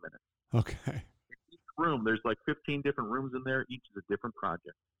about 4 minutes. Okay. In each room, there's like 15 different rooms in there. Each is a different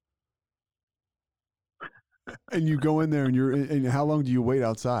project. And you go in there, and how long do you wait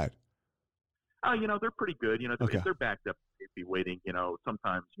outside? Oh, they're pretty good. Okay. If they're backed up, they'd be waiting,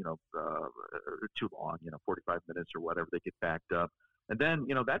 sometimes, too long, 45 minutes or whatever, they get backed up. And then,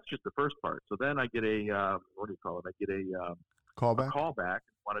 that's just the first part. So then I get a, what do you call it? I get a callback.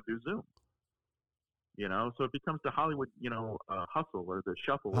 Want to do Zoom. So it becomes the Hollywood, hustle or the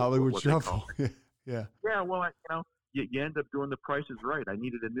shuffle. Hollywood shuffle. Yeah. Yeah. Well, you end up doing the Price is Right. I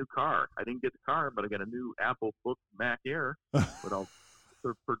needed a new car. I didn't get the car, but I got a new Apple Book Mac Air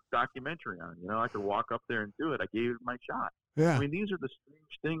for documentary on. I could walk up there and do it. I gave it my shot. Yeah. I mean, these are the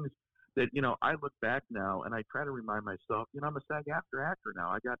strange things that, I look back now and I try to remind myself, I'm a SAG-AFTRA actor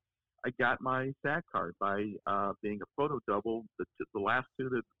now. I got my SAG card by being a photo double. The last two,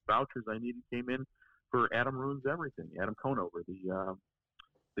 the vouchers I needed came in for Adam Ruins Everything, Adam Conover,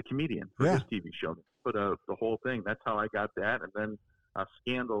 the comedian for his TV show. Put the whole thing. That's how I got that. And then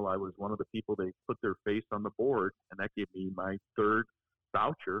Scandal, I was one of the people they put their face on the board, and that gave me my third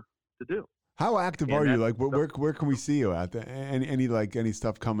voucher to do. How active are you? Like, where can we see you at? Any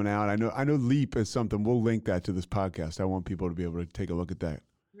stuff coming out? I know Leap is something. We'll link that to this podcast. I want people to be able to take a look at that.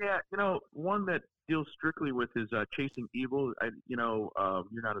 Yeah, one that deals strictly with is Chasing Evil. You're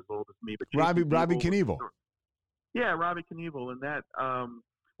not as old as me, but Robbie Knievel. Yeah, Robbie Knievel, and that.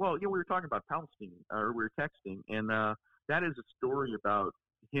 We were talking about Palestine, or we were texting, and that is a story about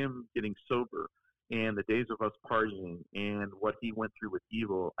him getting sober and the days of us partying and what he went through with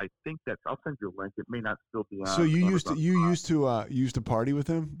Evil. I think I'll send you a link. It may not still be on. So you used to party with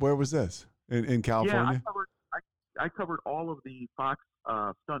him? Where was this? In California? Yeah, I covered all of the Fox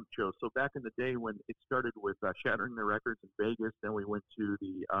stunt shows. So back in the day when it started with Shattering the Records in Vegas, then we went to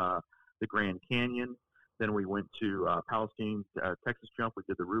the Grand Canyon. Then we went to Palestine, Texas Jump. We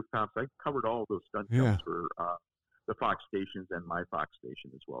did the rooftops. I covered all of those stunt shows for the Fox stations and my Fox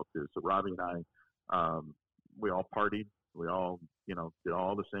station as well too. So Robbie and I, we all partied. We all, did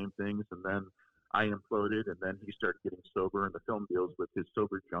all the same things. And then I imploded, and then he started getting sober. And the film deals with his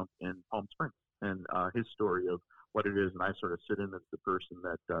sober jump in Palm Springs and his story of what it is. And I sort of sit in as the person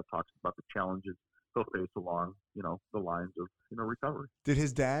that talks about the challenges he'll face along, the lines of, recovery. Did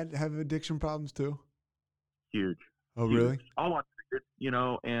his dad have addiction problems too? Huge. Oh, huge. really? All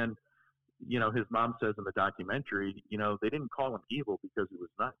untreated, and, his mom says in the documentary, they didn't call him evil because he was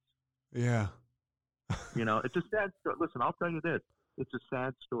nice. Yeah. It's a sad story. Listen, I'll tell you this. It's a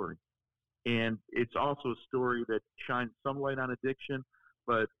sad story. And it's also a story that shines some light on addiction,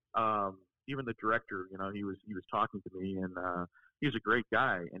 but even the director, he was talking to me, and he's a great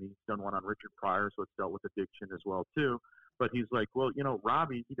guy, and he's done one on Richard Pryor, so it's dealt with addiction as well, too. But he's like, well,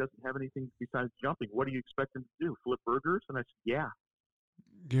 Robbie, he doesn't have anything besides jumping. What do you expect him to do? Flip burgers? And I said,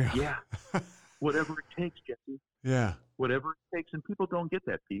 yeah. Whatever it takes, Jesse. Yeah. Whatever it takes. And people don't get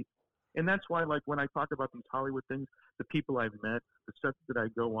that, Pete. And that's why, like, when I talk about these Hollywood things, the people I've met, the sets that I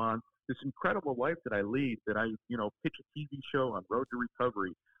go on, this incredible life that I lead, that I, pitch a TV show on Road to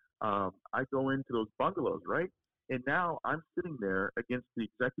Recovery. I go into those bungalows, right? And now I'm sitting there against the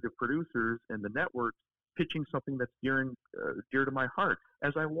executive producers and the networks, pitching something that's dear to my heart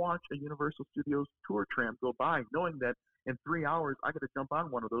as I watch a Universal Studios tour tram go by, knowing that in 3 hours I got to jump on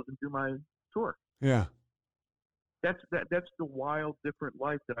one of those and do my tour. Yeah. That's the wild, different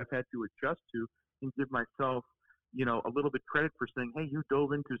life that I've had to adjust to and give myself, a little bit credit for saying, hey, you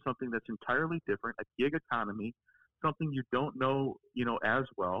dove into something that's entirely different, a gig economy, something you don't know, as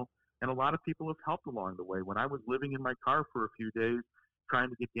well. And a lot of people have helped along the way. When I was living in my car for a few days, trying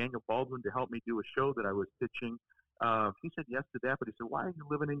to get Daniel Baldwin to help me do a show that I was pitching, he said yes to that, but he said, why are you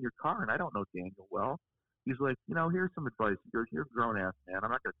living in your car? And I don't know Daniel well. He's like, here's some advice. You're a grown-ass man.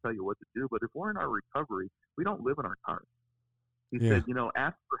 I'm not going to tell you what to do, but if we're in our recovery, we don't live in our cars. He said,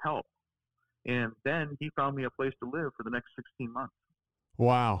 ask for help. And then he found me a place to live for the next 16 months.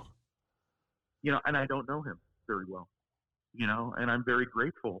 Wow. And I don't know him very well, and I'm very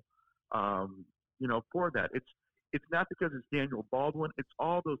grateful, for that. It's not because it's Daniel Baldwin. It's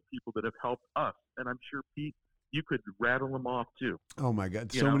all those people that have helped us. And I'm sure, Pete, you could rattle them off too. Oh my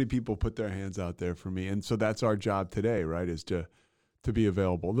God. So many people put their hands out there for me. And so that's our job today, right? Is to be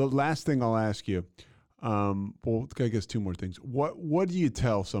available. The last thing I'll ask you, well, I guess two more things. What do you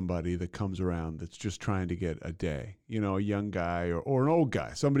tell somebody that comes around that's just trying to get a day, a young guy or an old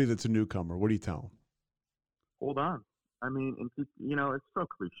guy, somebody that's a newcomer? What do you tell them? Hold on. I mean, and keep, it's so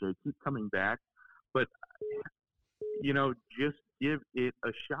cliche. Keep coming back, but just give it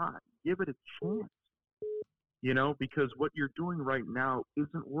a shot. Give it a chance. Because what you're doing right now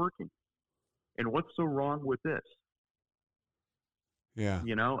isn't working. And what's so wrong with this? Yeah.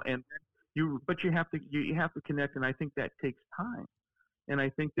 But you have to connect, and I think that takes time. And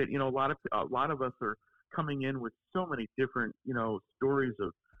I think that a lot of us are coming in with so many different stories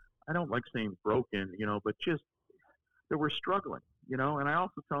of, I don't like saying broken, but just that we're struggling, And I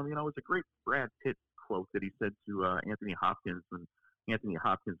also tell them, it's a great Brad Pitt quote that he said to Anthony Hopkins when Anthony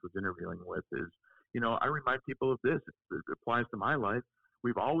Hopkins was interviewing with is, I remind people of this. It applies to my life.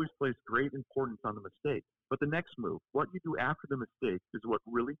 We've always placed great importance on the mistake. But the next move, what you do after the mistake, is what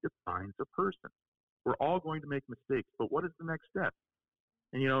really defines a person. We're all going to make mistakes, but what is the next step?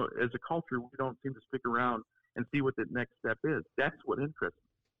 And, as a culture, we don't seem to stick around and see what the next step is. That's what interests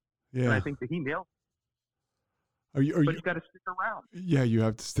me. Yeah. And I think that he nailed it. But you got to stick around. Yeah, you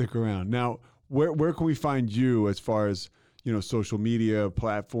have to stick around. Now, where can we find you as far as, social media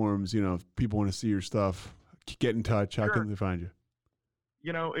platforms, if people want to see your stuff, get in touch, how can they find you?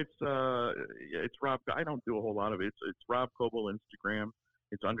 It's Rob. I don't do a whole lot of it. It's Rob Koebel Instagram.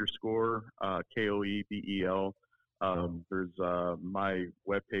 It's _ Koebel. There's my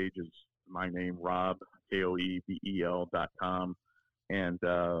webpage is my name, Rob, KOEBEL.com. And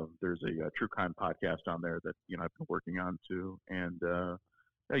there's a True Crime podcast on there that, I've been working on too. And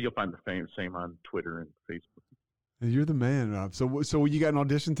you'll find the same on Twitter and Facebook. You're the man, Rob. So you got an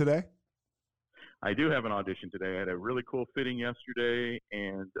audition today? I do have an audition today. I had a really cool fitting yesterday,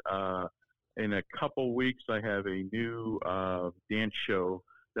 and in a couple weeks, I have a new dance show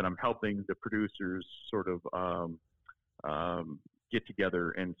that I'm helping the producers sort of get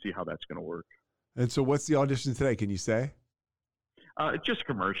together and see how that's going to work. And so what's the audition today? Can you say? It's just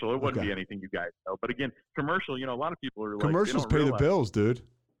commercial. It wouldn't be anything you guys know. But again, commercial, a lot of people are like, commercials pay the bills, dude.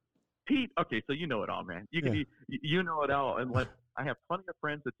 Pete, okay, so you know it all, man. You know it all. And I have plenty of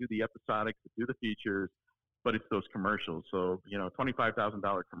friends that do the episodics, that do the features, but it's those commercials. So,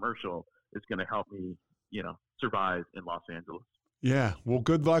 $25,000 commercial is going to help me, survive in Los Angeles. Yeah. Well,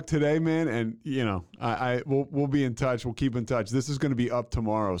 good luck today, man. And, we'll be in touch. We'll keep in touch. This is going to be up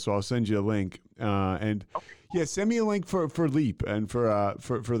tomorrow, so I'll send you a link. Yeah, send me a link for Leap and for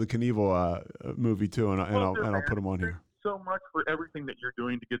the Knievel movie too, and I'll put them on here. So much for everything that you're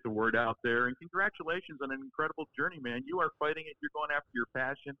doing to get the word out there, and congratulations on an incredible journey, man. You are fighting it. You're going after your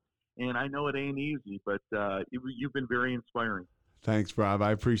passion, and I know it ain't easy, but you've been very inspiring. Thanks, Rob.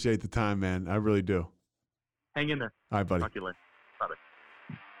 I appreciate the time, man. I really do. Hang in there. All right, buddy. Talk to you later. Bye-bye.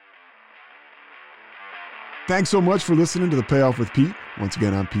 Thanks so much for listening to The Payoff with Pete. Once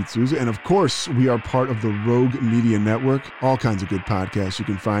again, I'm Pete Souza. And of course, we are part of the Rogue Media Network. All kinds of good podcasts you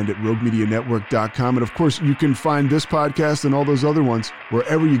can find at roguemedianetwork.com. And of course, you can find this podcast and all those other ones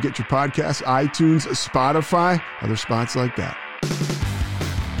wherever you get your podcasts, iTunes, Spotify, other spots like that.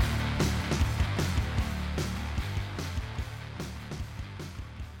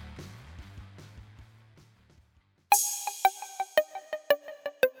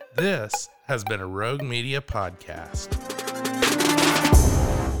 This has been a Rogue Media podcast.